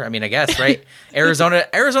 yeah, sure. I mean, I guess, right?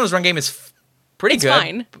 Arizona's run game is pretty good. It's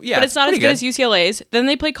fine, yeah, but it's not as good as UCLA's. Then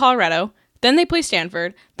they play Colorado. Then they play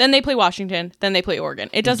Stanford. Then they play Washington. Then they play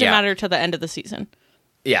Oregon. It doesn't matter till the end of the season.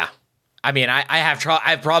 Yeah. I mean, I have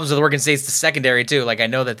problems with Oregon State's secondary too. Like I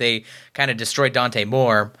know that they kind of destroyed Dante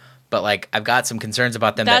Moore, but like I've got some concerns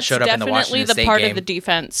about them that showed up in the Washington State game. That's definitely the part of the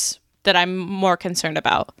defense that I'm more concerned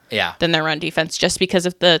about than their run defense, just because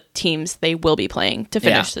of the teams they will be playing to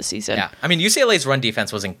finish the season. Yeah, I mean UCLA's run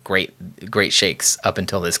defense wasn't great shakes up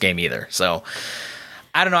until this game either. So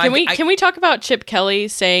I don't know. Can we talk about Chip Kelly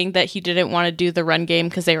saying that he didn't want to do the run game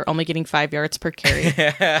because they were only getting 5 yards per carry?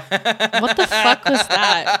 What the fuck was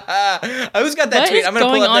that? I always got that tweet. I'm going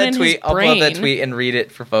to pull up that tweet. I'll pull up that tweet and read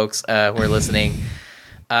it for folks who are listening.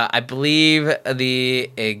 I believe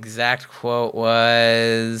the exact quote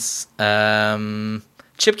was,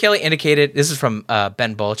 Chip Kelly indicated, this is from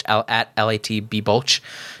Ben Bulch, at LATB Bulch.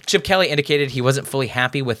 Chip Kelly indicated he wasn't fully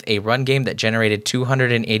happy with a run game that generated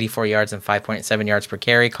 284 yards and 5.7 yards per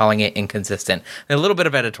carry, calling it inconsistent. And a little bit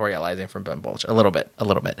of editorializing from Ben Bulch, a little bit.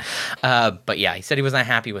 But yeah, he said he was not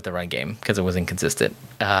happy with the run game because it was inconsistent.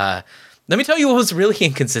 Let me tell you what was really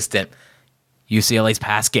inconsistent. UCLA's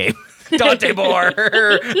pass game. Dante Moore,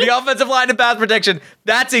 the offensive line and pass protection.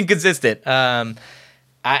 That's inconsistent.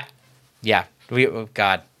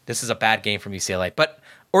 God, this is a bad game from UCLA. But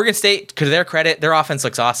Oregon State, to their credit, their offense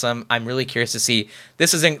looks awesome. I'm really curious to see.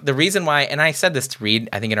 This is the reason why, and I said this to Reed,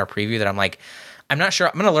 I think in our preview, that I'm like, I'm not sure.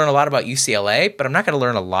 I'm going to learn a lot about UCLA, but I'm not going to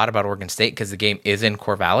learn a lot about Oregon State because the game is in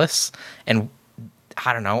Corvallis. And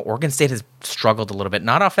I don't know, Oregon State has struggled a little bit,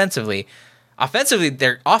 not offensively. Offensively,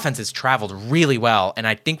 their offense has traveled really well, and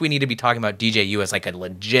I think we need to be talking about DJU as like a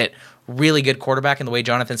legit, really good quarterback, and the way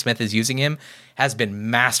Jonathan Smith is using him has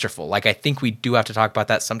been masterful. Like, I think we do have to talk about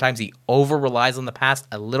that. Sometimes he over-relies on the pass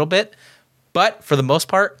a little bit, but for the most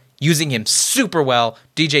part, using him super well.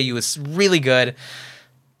 DJU is really good,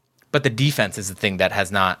 but the defense is the thing that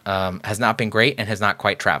has not been great and has not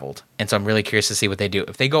quite traveled. And so I'm really curious to see what they do.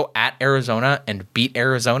 If they go at Arizona and beat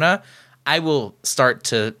Arizona, I will start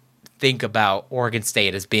to think about Oregon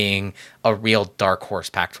State as being a real dark horse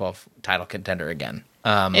Pac-12 title contender again.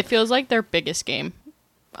 It feels like their biggest game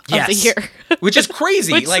of the year. Which is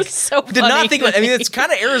crazy. Which like, is so did not think. funny. I mean, it's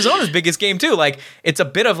kind of Arizona's biggest game too. Like, it's a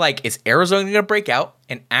bit of like, is Arizona going to break out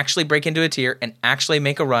and actually break into a tier and actually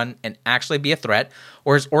make a run and actually be a threat,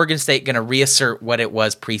 or is Oregon State going to reassert what it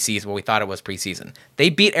was preseason, what we thought it was preseason? They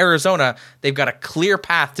beat Arizona. They've got a clear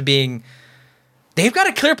path to being. They've got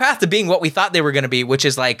a clear path to being what we thought they were going to be, which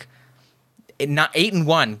is like not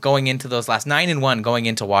 8-1 going into those last 9-1 going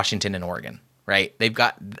into Washington and Oregon. Right? They've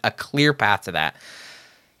got a clear path to that.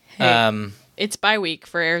 Hey, it's bye week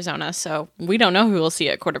for Arizona, so we don't know who we'll see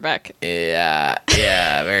at quarterback. Yeah,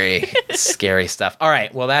 very scary stuff. All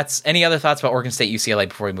right, well, that's any other thoughts about Oregon State UCLA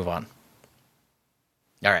before we move on?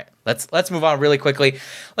 All right, let's move on really quickly.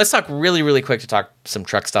 Let's talk really quick to talk some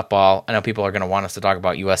truck stuff ball. I know people are going to want us to talk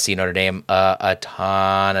about USC Notre Dame a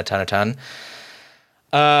ton.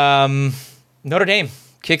 Notre Dame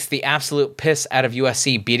kicks the absolute piss out of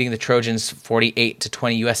USC, beating the Trojans 48-20.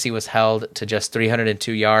 USC was held to just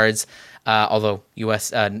 302 yards, although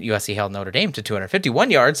USC held Notre Dame to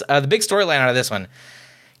 251 yards. The big storyline out of this one,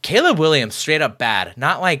 Caleb Williams straight up bad.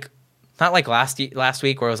 Not like last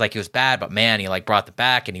week where it was like he was bad, but man, he like brought the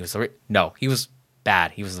back and he was he was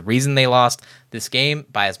bad. He was the reason they lost this game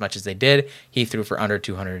by as much as they did. He threw for under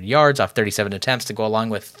 200 yards off 37 attempts to go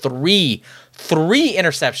along with three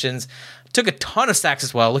interceptions. Took a ton of sacks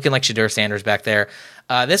as well, looking like Shadur Sanders back there.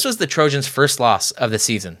 This was the Trojans' first loss of the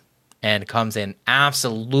season and comes in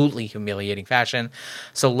absolutely humiliating fashion.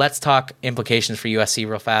 So let's talk implications for USC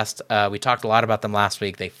real fast. We talked a lot about them last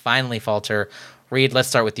week. They finally falter. Reed, let's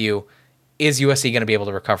start with you. Is USC going to be able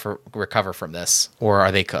to recover from this, or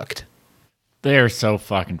are they cooked? They're so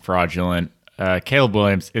fucking fraudulent. Caleb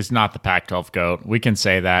Williams is not the Pac-12 GOAT. We can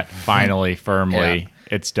say that finally, firmly. Yeah.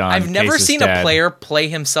 It's done. I've never Case seen is dead. a player play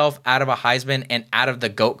himself out of a Heisman and out of the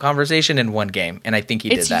GOAT conversation in one game, and I think he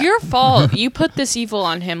did that. It's your fault. You put this evil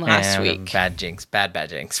on him last week. Bad jinx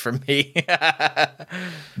for me. The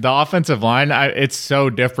offensive line, it's so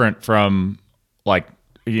different from, like,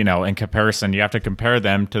 in comparison. You have to compare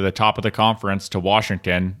them to the top of the conference, to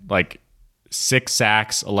Washington. Like, 6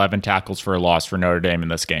 sacks, 11 tackles for a loss for Notre Dame in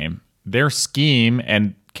this game. Their scheme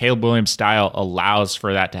and Caleb Williams' style allows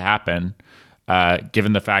for that to happen.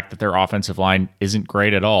 Given the fact that their offensive line isn't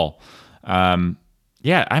great at all. I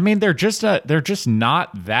mean, they're just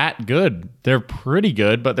not that good. They're pretty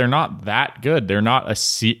good, but they're not that good. They're not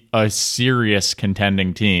a serious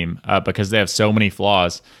contending team because they have so many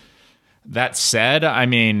flaws. That said, I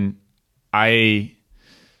mean, I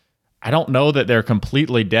don't know that they're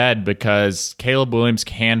completely dead because Caleb Williams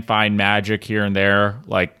can find magic here and there.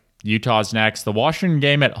 Like, Utah's next. The Washington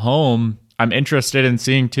game at home, I'm interested in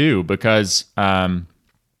seeing too, because I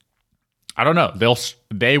don't know.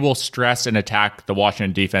 They will stress and attack the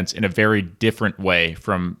Washington defense in a very different way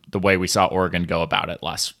from the way we saw Oregon go about it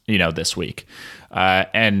this week.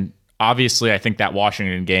 And obviously, I think that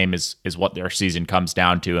Washington game is what their season comes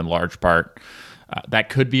down to in large part. That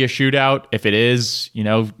could be a shootout. If it is,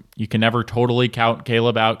 you can never totally count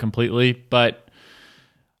Caleb out completely, but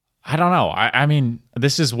I don't know. I mean,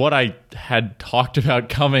 this is what I had talked about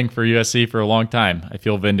coming for USC for a long time. I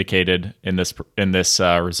feel vindicated in this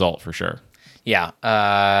result for sure. Yeah.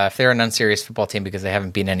 If they're an unserious football team because they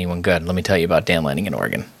haven't beaten anyone good, let me tell you about Dan Lanning in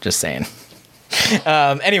Oregon. Just saying.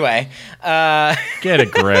 Anyway. Get a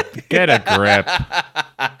grip.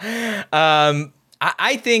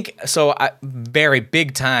 I think so. Very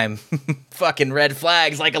big time fucking red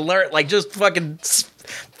flags, like alert, like just fucking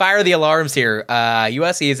fire the alarms here.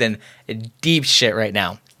 USC is in deep shit right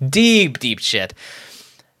now. Deep shit.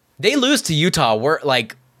 They lose to Utah. We're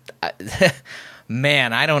like,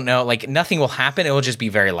 man, I don't know. Like nothing will happen. It will just be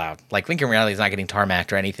very loud. Like Lincoln Riley is not getting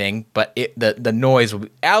tarmacked or anything, but the noise will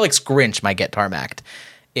be, Alex Grinch might get tarmacked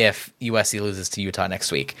if USC loses to Utah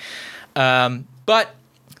next week. But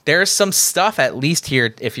there's some stuff at least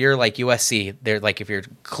here. If you're like USC, they're like, if you're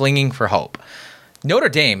clinging for hope, Notre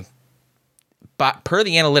Dame, but per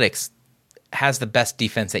the analytics, has the best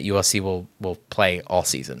defense that USC will play all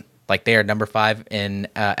season. Like they are number 5 in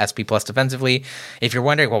SP plus defensively. If you're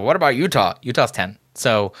wondering, well, what about Utah? Utah's 10.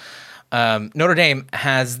 So Notre Dame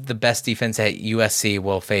has the best defense that USC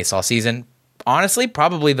will face all season. Honestly,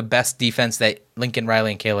 probably the best defense that Lincoln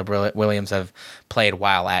Riley and Caleb Williams have played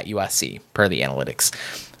while at USC, per the analytics.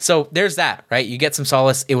 So there's that, right? You get some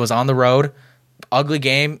solace. It was on the road. Ugly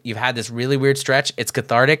game. You've had this really weird stretch. It's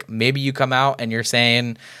cathartic. Maybe you come out and you're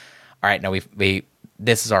saying, all right, now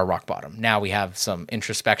this is our rock bottom. Now we have some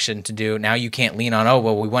introspection to do. Now you can't lean on, oh,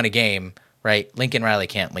 well, we won a game, right? Lincoln Riley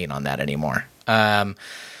can't lean on that anymore.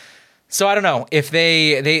 So I don't know if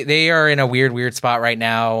they are in a weird spot right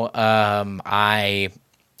now. I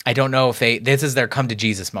don't know if this is their come to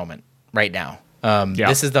Jesus moment right now.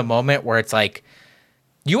 This is the moment where it's like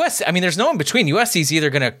there's no in between. USC's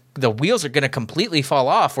either the wheels are gonna completely fall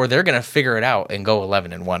off, or they're gonna figure it out and go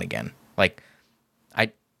 11-1 again. Like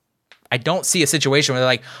I don't see a situation where they're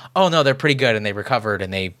like, oh no, they're pretty good and they recovered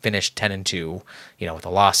and they finished 10-2, with a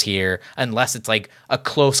loss here, unless it's like a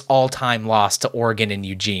close all-time loss to Oregon and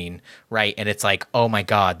Eugene, right? And it's like, oh my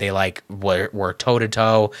God, they like were toe to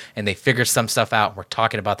toe and they figured some stuff out. We're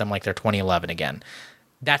talking about them like they're 2011 again.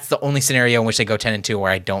 That's the only scenario in which they go 10-2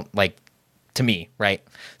 where I don't like, to me, right?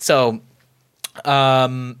 So,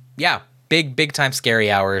 big time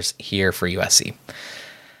scary hours here for USC.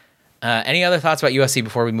 Any other thoughts about USC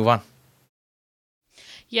before we move on?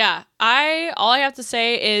 Yeah, all I have to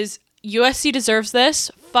say is USC deserves this.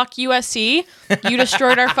 Fuck USC. You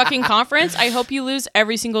destroyed our fucking conference. I hope you lose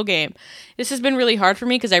every single game. This has been really hard for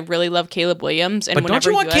me because I really love Caleb Williams. And but don't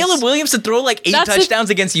you want Caleb Williams to throw like 8 touchdowns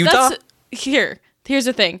against Utah? Here's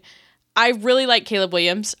the thing. I really like Caleb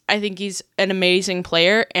Williams. I think he's an amazing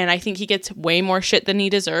player, and I think he gets way more shit than he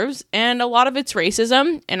deserves. And a lot of it's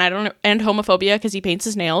racism and homophobia because he paints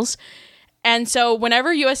his nails. And so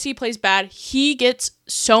whenever USC plays bad, he gets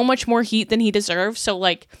so much more heat than he deserves. So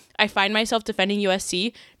like I find myself defending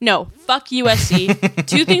USC. No, fuck USC.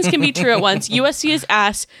 2 things can be true at once. USC is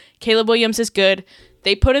ass. Caleb Williams is good.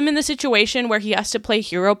 They put him in the situation where he has to play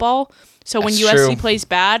hero ball. So when USC plays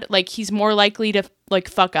bad, like he's more likely to like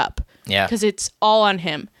fuck up. Yeah. Because it's all on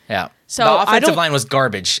him. Yeah. So the offensive line was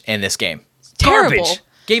garbage in this game. Terrible. Garbage.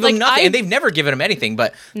 Gave him nothing. And they've never given him anything,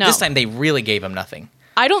 but this time they really gave him nothing.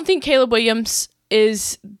 I don't think Caleb Williams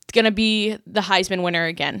is going to be the Heisman winner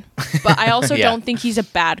again. But I also don't think he's a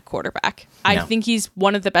bad quarterback. I think he's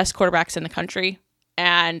one of the best quarterbacks in the country.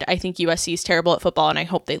 And I think USC is terrible at football, and I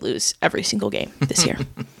hope they lose every single game this year.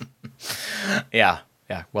 Yeah,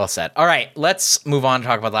 well said. All right, let's move on to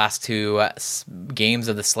talk about the last 2 games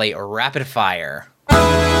of the slate. Rapid fire.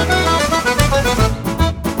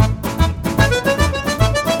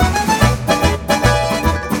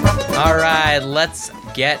 All right, let's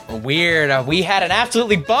get weird. We had an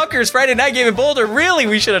absolutely bonkers Friday night game in Boulder. Really,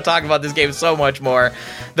 we should have talked about this game so much more.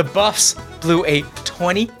 The Buffs blew a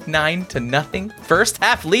 29-0 first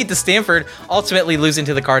half lead to Stanford, ultimately losing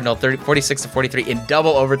to the Cardinal 46-43 in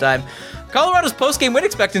double overtime. Colorado's post-game win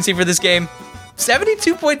expectancy for this game,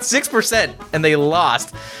 72.6%, and they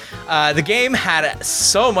lost. The game had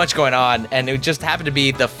so much going on, and it just happened to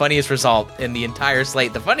be the funniest result in the entire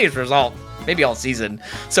slate. The funniest result maybe all season.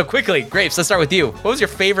 So quickly, Grapes, let's start with you. What was your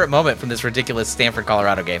favorite moment from this ridiculous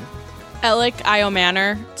Stanford-Colorado game? Alec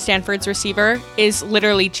Iomanner, Stanford's receiver, is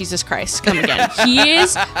literally Jesus Christ come again. He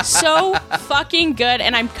is so fucking good,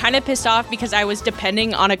 and I'm kind of pissed off because I was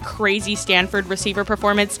depending on a crazy Stanford receiver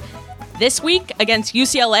performance this week against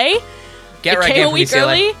UCLA. Get right game week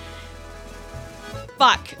UCLA. Early.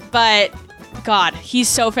 Fuck, but God, he's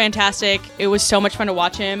so fantastic. It was so much fun to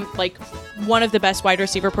watch him. Like, one of the best wide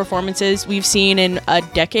receiver performances we've seen in a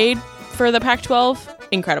decade for the Pac-12.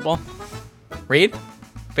 Incredible. Reed?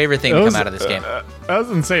 Favorite thing to come out of this game? That was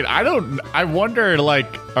insane. I wonder, like,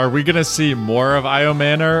 are we going to see more of Io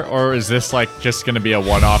Manor, or is this, like, just going to be a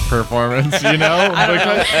one-off performance, you know? I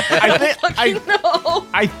don't know.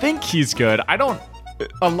 I think he's good.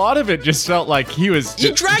 a lot of it just felt like he was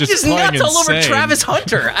He dragged just his playing nuts all over insane. Travis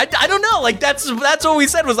Hunter. I don't know. Like that's what we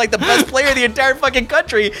said was like the best player in the entire fucking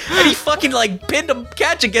country, and he fucking like pinned a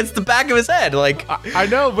catch against the back of his head. Like I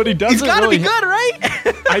know, but he doesn't. he's got to really be good, right?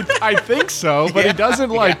 I think so, but he doesn't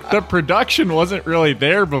the production wasn't really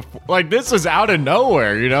there before. Like this was out of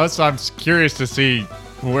nowhere, you know. So I'm curious to see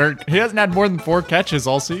where he hasn't had more than 4 catches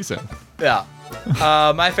all season. Yeah.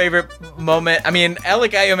 My favorite moment, I mean,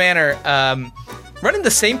 Alec Ayomanor, running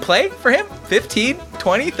the same play for him 15,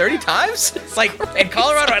 20, 30 times. Like, in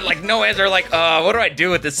Colorado had like no answer. Like, what do I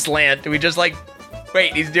do with this slant? Do we just like,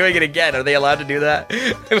 wait, he's doing it again. Are they allowed to do that?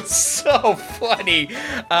 It was so funny.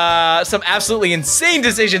 Some absolutely insane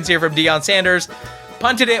decisions here from Deion Sanders.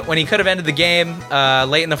 Punted it when he could have ended the game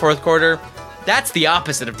late in the 4th quarter. That's the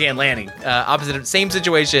opposite of Dan Lanning. Same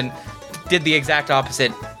situation, did the exact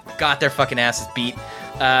opposite. Got their fucking asses beat.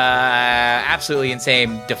 Absolutely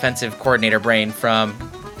insane defensive coordinator brain from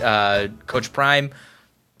Coach Prime.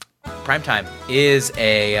 Primetime is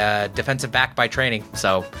a defensive back by training,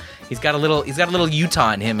 so he's got a little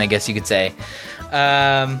Utah in him, I guess you could say.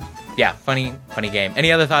 Yeah, funny game.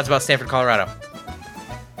 Any other thoughts about Stanford, Colorado?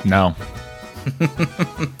 No.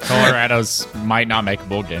 Colorado's might not make a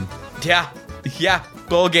bowl game. Yeah,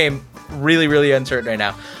 bowl game. Really, really uncertain right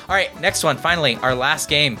now. All right, next one. Finally, our last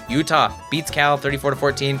game. Utah beats Cal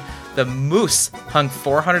 34-14. The Moose hung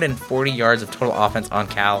 440 yards of total offense on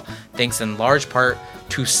Cal, thanks in large part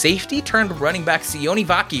to safety turned running back Sione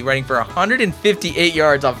Vaki running for 158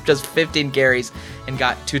 yards off just 15 carries and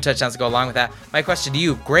got 2 touchdowns to go along with that. My question to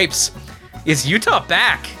you, Grapes, is Utah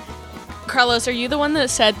back? Carlos, are you the one that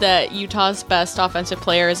said that Utah's best offensive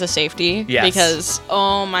player is a safety? Yes. Because,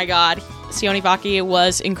 oh my God, Sione Vaki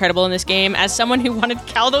was incredible in this game. As someone who wanted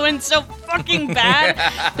Cal to win so fucking bad,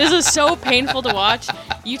 this is so painful to watch.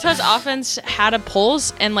 Utah's offense had a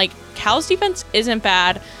pulse, and like Cal's defense isn't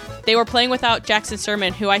bad. They were playing without Jackson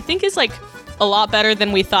Sermon, who I think is like a lot better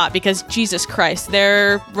than we thought, because Jesus Christ,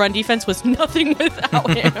 their run defense was nothing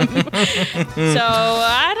without him. So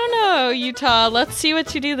I don't know, Utah. Let's see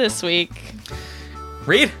what you do this week.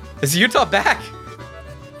 Reed, is Utah back?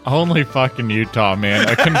 Only fucking Utah, man.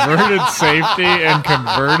 A converted safety and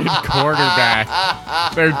converted quarterback.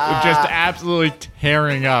 They're just absolutely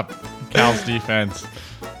tearing up Cal's defense.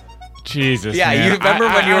 Jesus, Yeah, man. you remember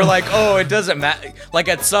when you were like, oh, it doesn't matter. Like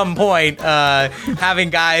at some point, having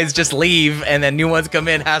guys just leave and then new ones come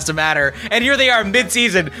in has to matter. And here they are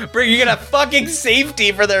mid-season bringing in a fucking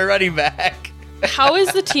safety for their running back. How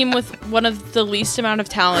is the team with one of the least amount of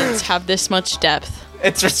talents have this much depth?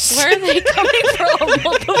 It's Where are they coming from?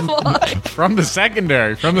 What the fuck? From the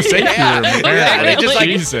secondary, from the safety room. Yeah, they just like,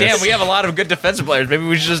 Jesus. damn, we have a lot of good defensive players. Maybe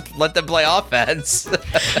we should just let them play offense.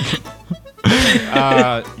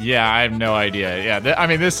 Yeah, I have no idea. Yeah, I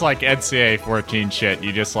mean, this like NCAA 14 shit.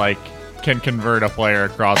 You just like can convert a player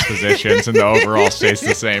across positions, and the overall stays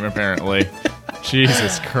the same. Apparently,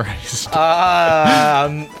 Jesus Christ.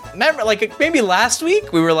 Remember, like maybe last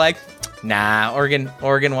week we were like, nah, Oregon,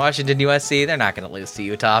 Washington, USC, they're not going to lose to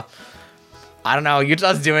Utah. I don't know.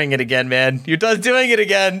 Utah's doing it again, man. Utah's doing it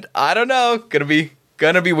again. I don't know. Gonna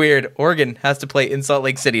be weird. Oregon has to play in Salt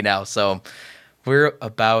Lake City now, so we're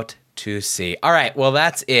about to see. All right, well,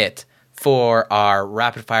 that's it for our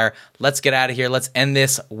rapid fire. Let's get out of here. Let's end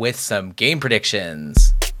this with some game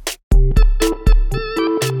predictions.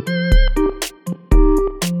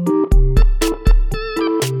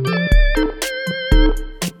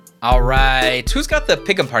 All right, who's got the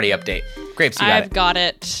Pick'em Party update? Grapes, you got I've it. got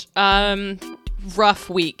it. Rough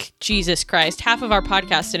week. Jesus Christ. Half of our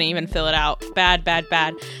podcast didn't even fill it out. Bad.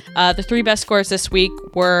 The 3 best scores this week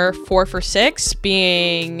were 4 for 6,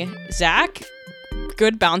 being Zach.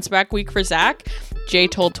 Good bounce back week for Zach. Jay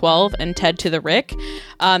told 12 and Ted to the Rick.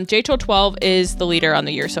 Jay told 12 is the leader on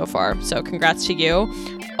the year so far, so congrats to you.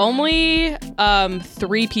 Only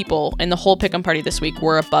 3 people in the whole Pick'em Party this week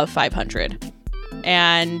were above 500,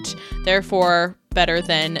 and therefore better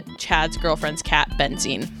than Chad's girlfriend's cat,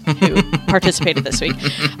 Benzine, who participated this week.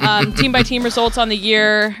 Team by team results on the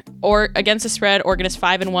year, or against the spread, Oregon is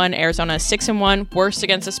 5-1, Arizona is 6-1. Worst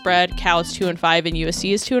against the spread, Cal is 2-5, and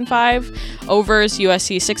USC is 2-5. Overs,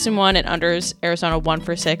 USC 6-1, and unders, Arizona 1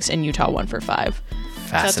 for 6, and Utah 1 for 5.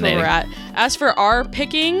 That's where we're at. As for our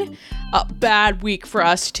picking, a bad week for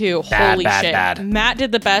us too. Holy shit. Bad. Matt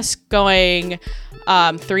did the best, going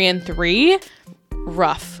 3-3.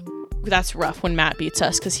 Rough. That's rough when Matt beats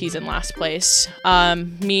us because he's in last place.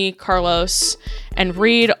 Me, Carlos, and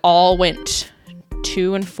Reed all went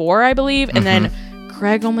 2-4, I believe, and then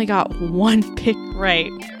Greg only got 1 pick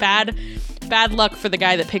right. Bad luck for the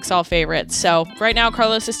guy that picks all favorites. So right now,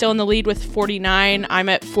 Carlos is still in the lead with 49. I'm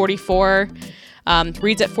at 44.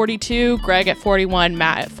 Reed's at 42, Greg at 41,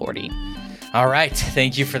 Matt at 40. All right,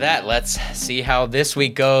 thank you for that. Let's see how this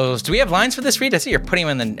week goes. Do we have lines for this, Reed? I see you're putting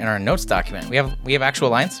them in our notes document. We have actual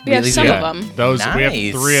lines. We have some Yeah, of them. those we have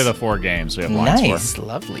Nice. 3 of the 4 games we have lines Nice, for.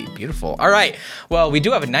 lovely, beautiful. All right, well, we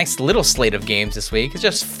do have a nice little slate of games this week. It's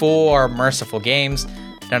just 4 merciful games.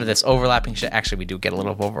 None of this overlapping shit. Actually, we do get a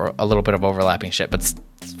little bit of overlapping shit, but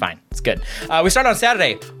it's fine. It's good. We start on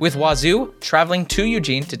Saturday with Wazoo traveling to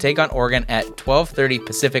Eugene to take on Oregon at 12:30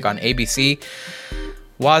 Pacific on ABC.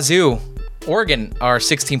 Wazoo, Oregon are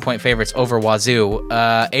 16-point favorites over Wazoo.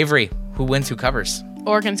 Avery, who wins, who covers?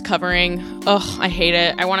 Oregon's covering. Ugh, I hate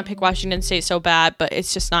it. I want to pick Washington State so bad, but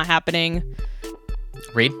it's just not happening.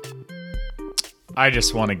 Reed? I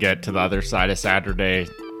just want to get to the other side of Saturday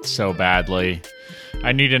so badly.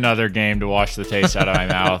 I need another game to wash the taste out of my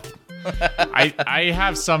mouth. I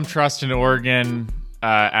have some trust in Oregon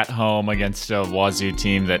at home against a Wazoo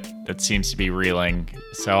team that seems to be reeling.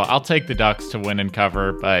 So I'll take the Ducks to win and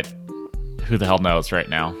cover, but who the hell knows right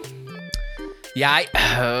now? Yeah,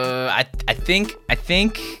 I think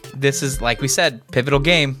this is, like we said, pivotal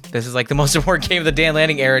game. This is like the most important game of the Dan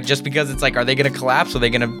Lanning era, just because it's like, are they going to collapse or are they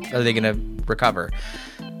going to recover?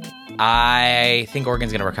 I think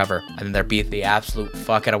Oregon's going to recover. I think they'll beat the absolute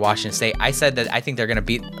fuck out of Washington State. I said that I think they're going to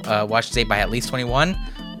beat Washington State by at least 21.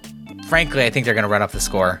 Frankly, I think they're going to run up the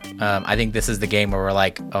score. I think this is the game where we're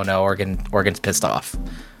like, oh no, Oregon's pissed off,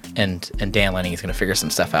 and Dan Lanning is going to figure some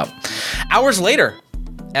stuff out. Hours later,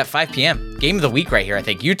 at 5 p.m., game of the week right here, I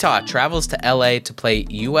think. Utah travels to LA to play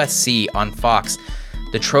USC on Fox.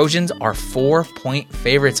 The Trojans are 4-point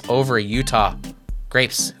favorites over Utah.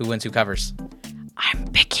 Grapes, who wins, who covers? I'm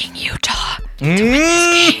picking Utah to win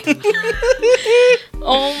this game.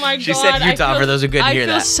 Oh my god. She said Utah, for those who couldn't hear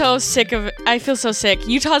that. I feel so sick of it. I feel so sick.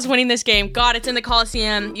 Utah's winning this game. God, it's in the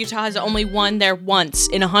Coliseum. Utah has only won there once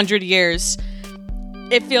in 100 years.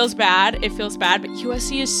 It feels bad. But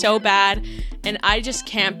USC is so bad. And I just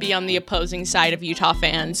can't be on the opposing side of Utah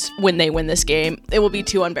fans when they win this game. It will be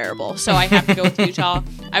too unbearable. So I have to go with Utah.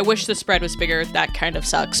 I wish the spread was bigger. That kind of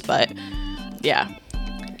sucks. But yeah.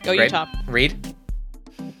 Go Great. Utah. Reed?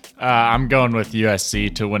 I'm going with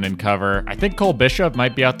USC to win and cover. I think Cole Bishop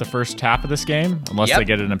might be out the first half of this game, unless they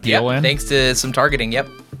get an appeal in. Thanks to some targeting, yep.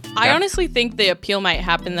 I honestly think the appeal might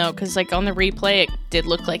happen, though, because like on the replay, it did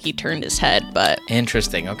look like he turned his head, but...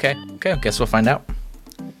 Interesting. Okay, I guess we'll find out.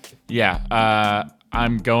 Yeah,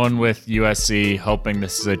 I'm going with USC, hoping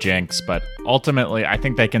this is a jinx, but ultimately, I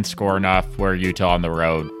think they can score enough where Utah on the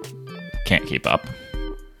road can't keep up.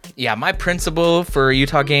 Yeah, my principle for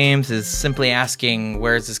Utah games is simply asking,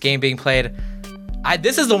 where is this game being played?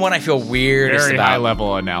 This is the one I feel weirdest Very about.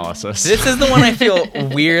 high-level analysis. This is the one I feel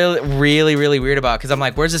really weird about, because I'm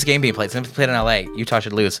like, where's this game being played? It's going to be played in LA. Utah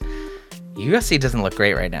should lose. USC doesn't look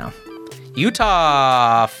great right now.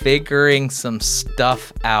 Utah figuring some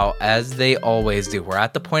stuff out, as they always do. We're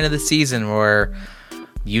at the point of the season where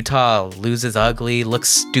Utah loses ugly, looks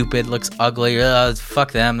stupid, looks ugly.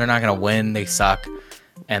 Fuck them. They're not going to win. They suck.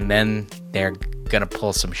 And then they're going to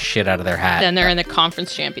pull some shit out of their hat. Then they're in the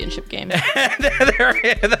conference championship game. They're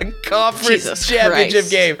in the conference Jesus championship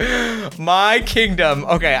Christ. game. My kingdom.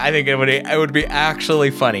 Okay, I think it would be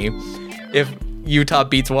actually funny if Utah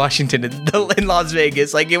beats Washington in Las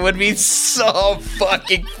Vegas. Like, it would be so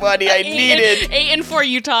fucking funny. I need it. 8-4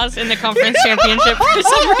 Utah's in the conference championship for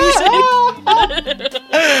some reason.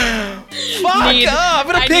 Fuck. I'm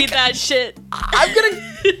gonna I pick. need that shit. I'm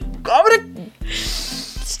gonna.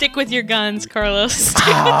 Stick with your guns, Carlos. Stick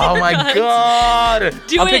Oh with your my guns. god.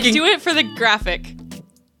 Do I'm it. picking, Do it for the graphic.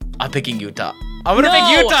 I'm picking Utah. I'm gonna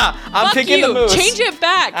pick Utah. I'm fuck picking you. the Moose. Change it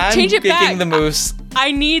back. I'm Change it back. picking the Moose.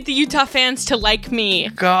 I need the Utah fans to like me.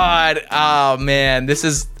 God. Oh man. This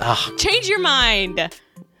is. Change your mind.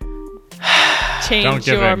 Change Don't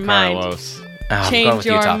give your in, mind. Carlos. I'm Change going with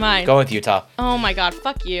your Utah. mind. Go with Utah. Oh my god,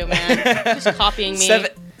 fuck you, man. Just copying me.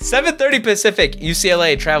 7:30 Pacific.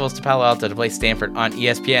 UCLA travels to Palo Alto to play Stanford on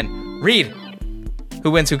ESPN. Reed, who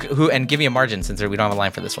wins? Who? And give me a margin, since we don't have a line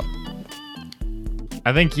for this one.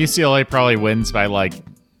 I think UCLA probably wins by like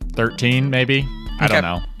 13, maybe. I don't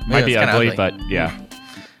know. Might be that's kinda ugly, but yeah.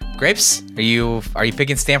 Grapes, are you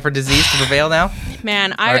picking Stanford disease to prevail now?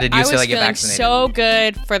 Man, Or I did was UCLA get feeling vaccinated? so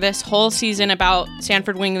good for this whole season about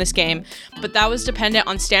Stanford winning this game, but that was dependent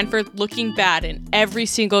on Stanford looking bad in every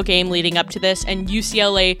single game leading up to this, and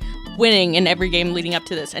UCLA winning in every game leading up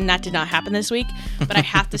to this, and that did not happen this week. But I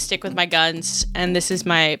have to stick with my guns, and this is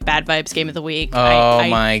my bad vibes game of the week. Oh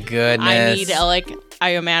my goodness! I need Alec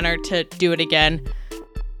Iomanor to do it again.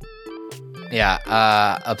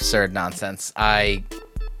 Yeah, absurd nonsense.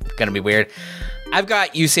 Gonna be weird. I've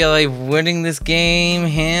got UCLA winning this game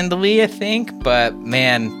handily, I think. But,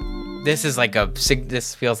 man, this is like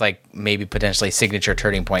this feels like maybe potentially signature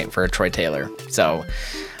turning point for Troy Taylor. So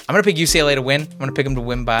I'm going to pick UCLA to win. I'm going to pick them to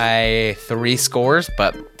win by 3 scores,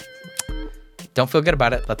 but don't feel good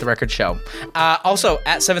about it. Let the record show. Also,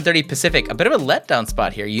 at 7:30 Pacific, a bit of a letdown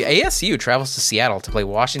spot here. ASU travels to Seattle to play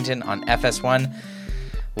Washington on FS1.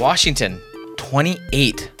 Washington,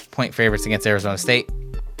 28-point favorites against Arizona State.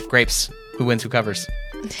 Grapes, who wins, who covers?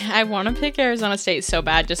 I want to pick Arizona State so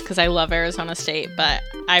bad just because I love Arizona State, but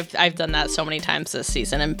I've done that so many times this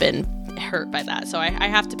season and been hurt by that. So I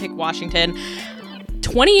have to pick Washington.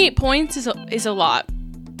 28 points is a lot.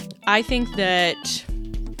 I think that...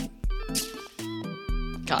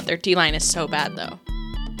 God, their D-line is so bad, though.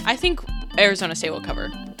 I think Arizona State will cover.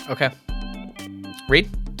 Okay. Reed?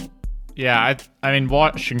 Yeah, I mean,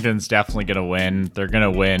 Washington's definitely going to win. They're going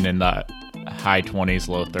to win in the high 20s,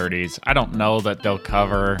 low 30s. I don't know that they'll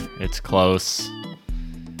cover. It's close.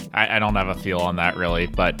 I don't have a feel on that, really,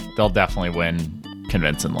 but they'll definitely win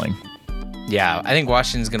convincingly. Yeah, I think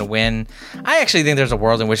Washington's going to win. I actually think there's a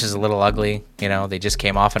world in which it's a little ugly. You know, they just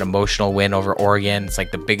came off an emotional win over Oregon. It's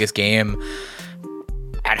like the biggest game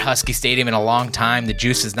at Husky Stadium in a long time. The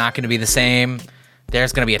juice is not going to be the same.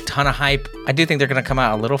 There's going to be a ton of hype. I do think they're going to come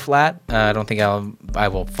out a little flat. I don't think I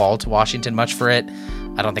will fall to Washington much for it.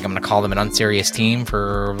 I don't think I'm going to call them an unserious team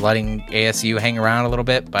for letting ASU hang around a little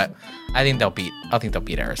bit, but I think they'll beat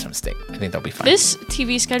Arizona State. I think they'll be fine. This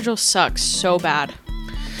TV schedule sucks so bad.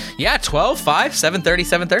 Yeah, 12, 5, 7:30,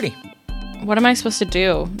 7:30. What am I supposed to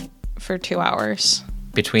do for 2 hours?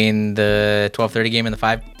 Between the 12:30 game and the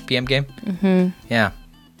 5 p.m. game? Mm-hmm. Yeah.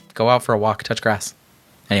 Go out for a walk, touch grass.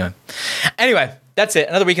 Anyway, that's it.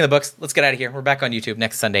 Another week in the books. Let's get out of here. We're back on YouTube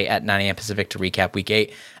next Sunday at 9 a.m. Pacific to recap Week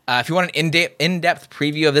 8. If you want an in-depth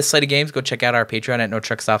preview of this slate of games, go check out our Patreon at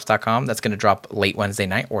NoTruckStops.com. That's going to drop late Wednesday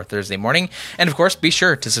night or Thursday morning. And, of course, be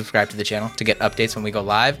sure to subscribe to the channel to get updates when we go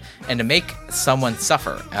live and to make someone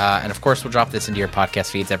suffer. And, of course, we'll drop this into your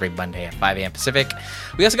podcast feeds every Monday at 5 a.m. Pacific.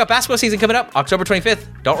 We also got basketball season coming up October 25th.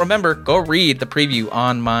 Don't remember, go read the preview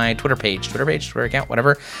on my Twitter account,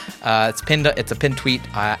 whatever. It's a pinned tweet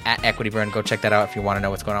at EquityBurn. Go check that out if you want to know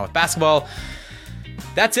what's going on with basketball.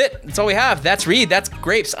 That's it. That's all we have. That's Reed. That's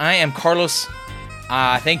Grapes. I am Carlos.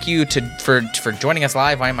 Thank you for joining us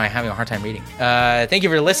live. Why am I having a hard time reading? Thank you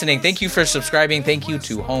for listening. Thank you for subscribing. Thank you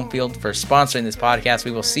to Home Field for sponsoring this podcast.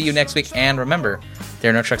 We will see you next week. And remember,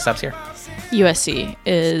 there are no truck stops here. USC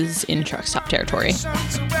is in truck stop territory.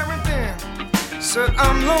 Said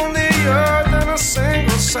I'm lonelier than a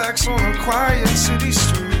single sax on a quiet city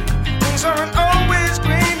street. Things aren't always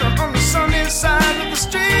greener on the sunny side of the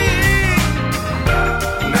street.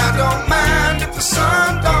 And I don't mind if the sun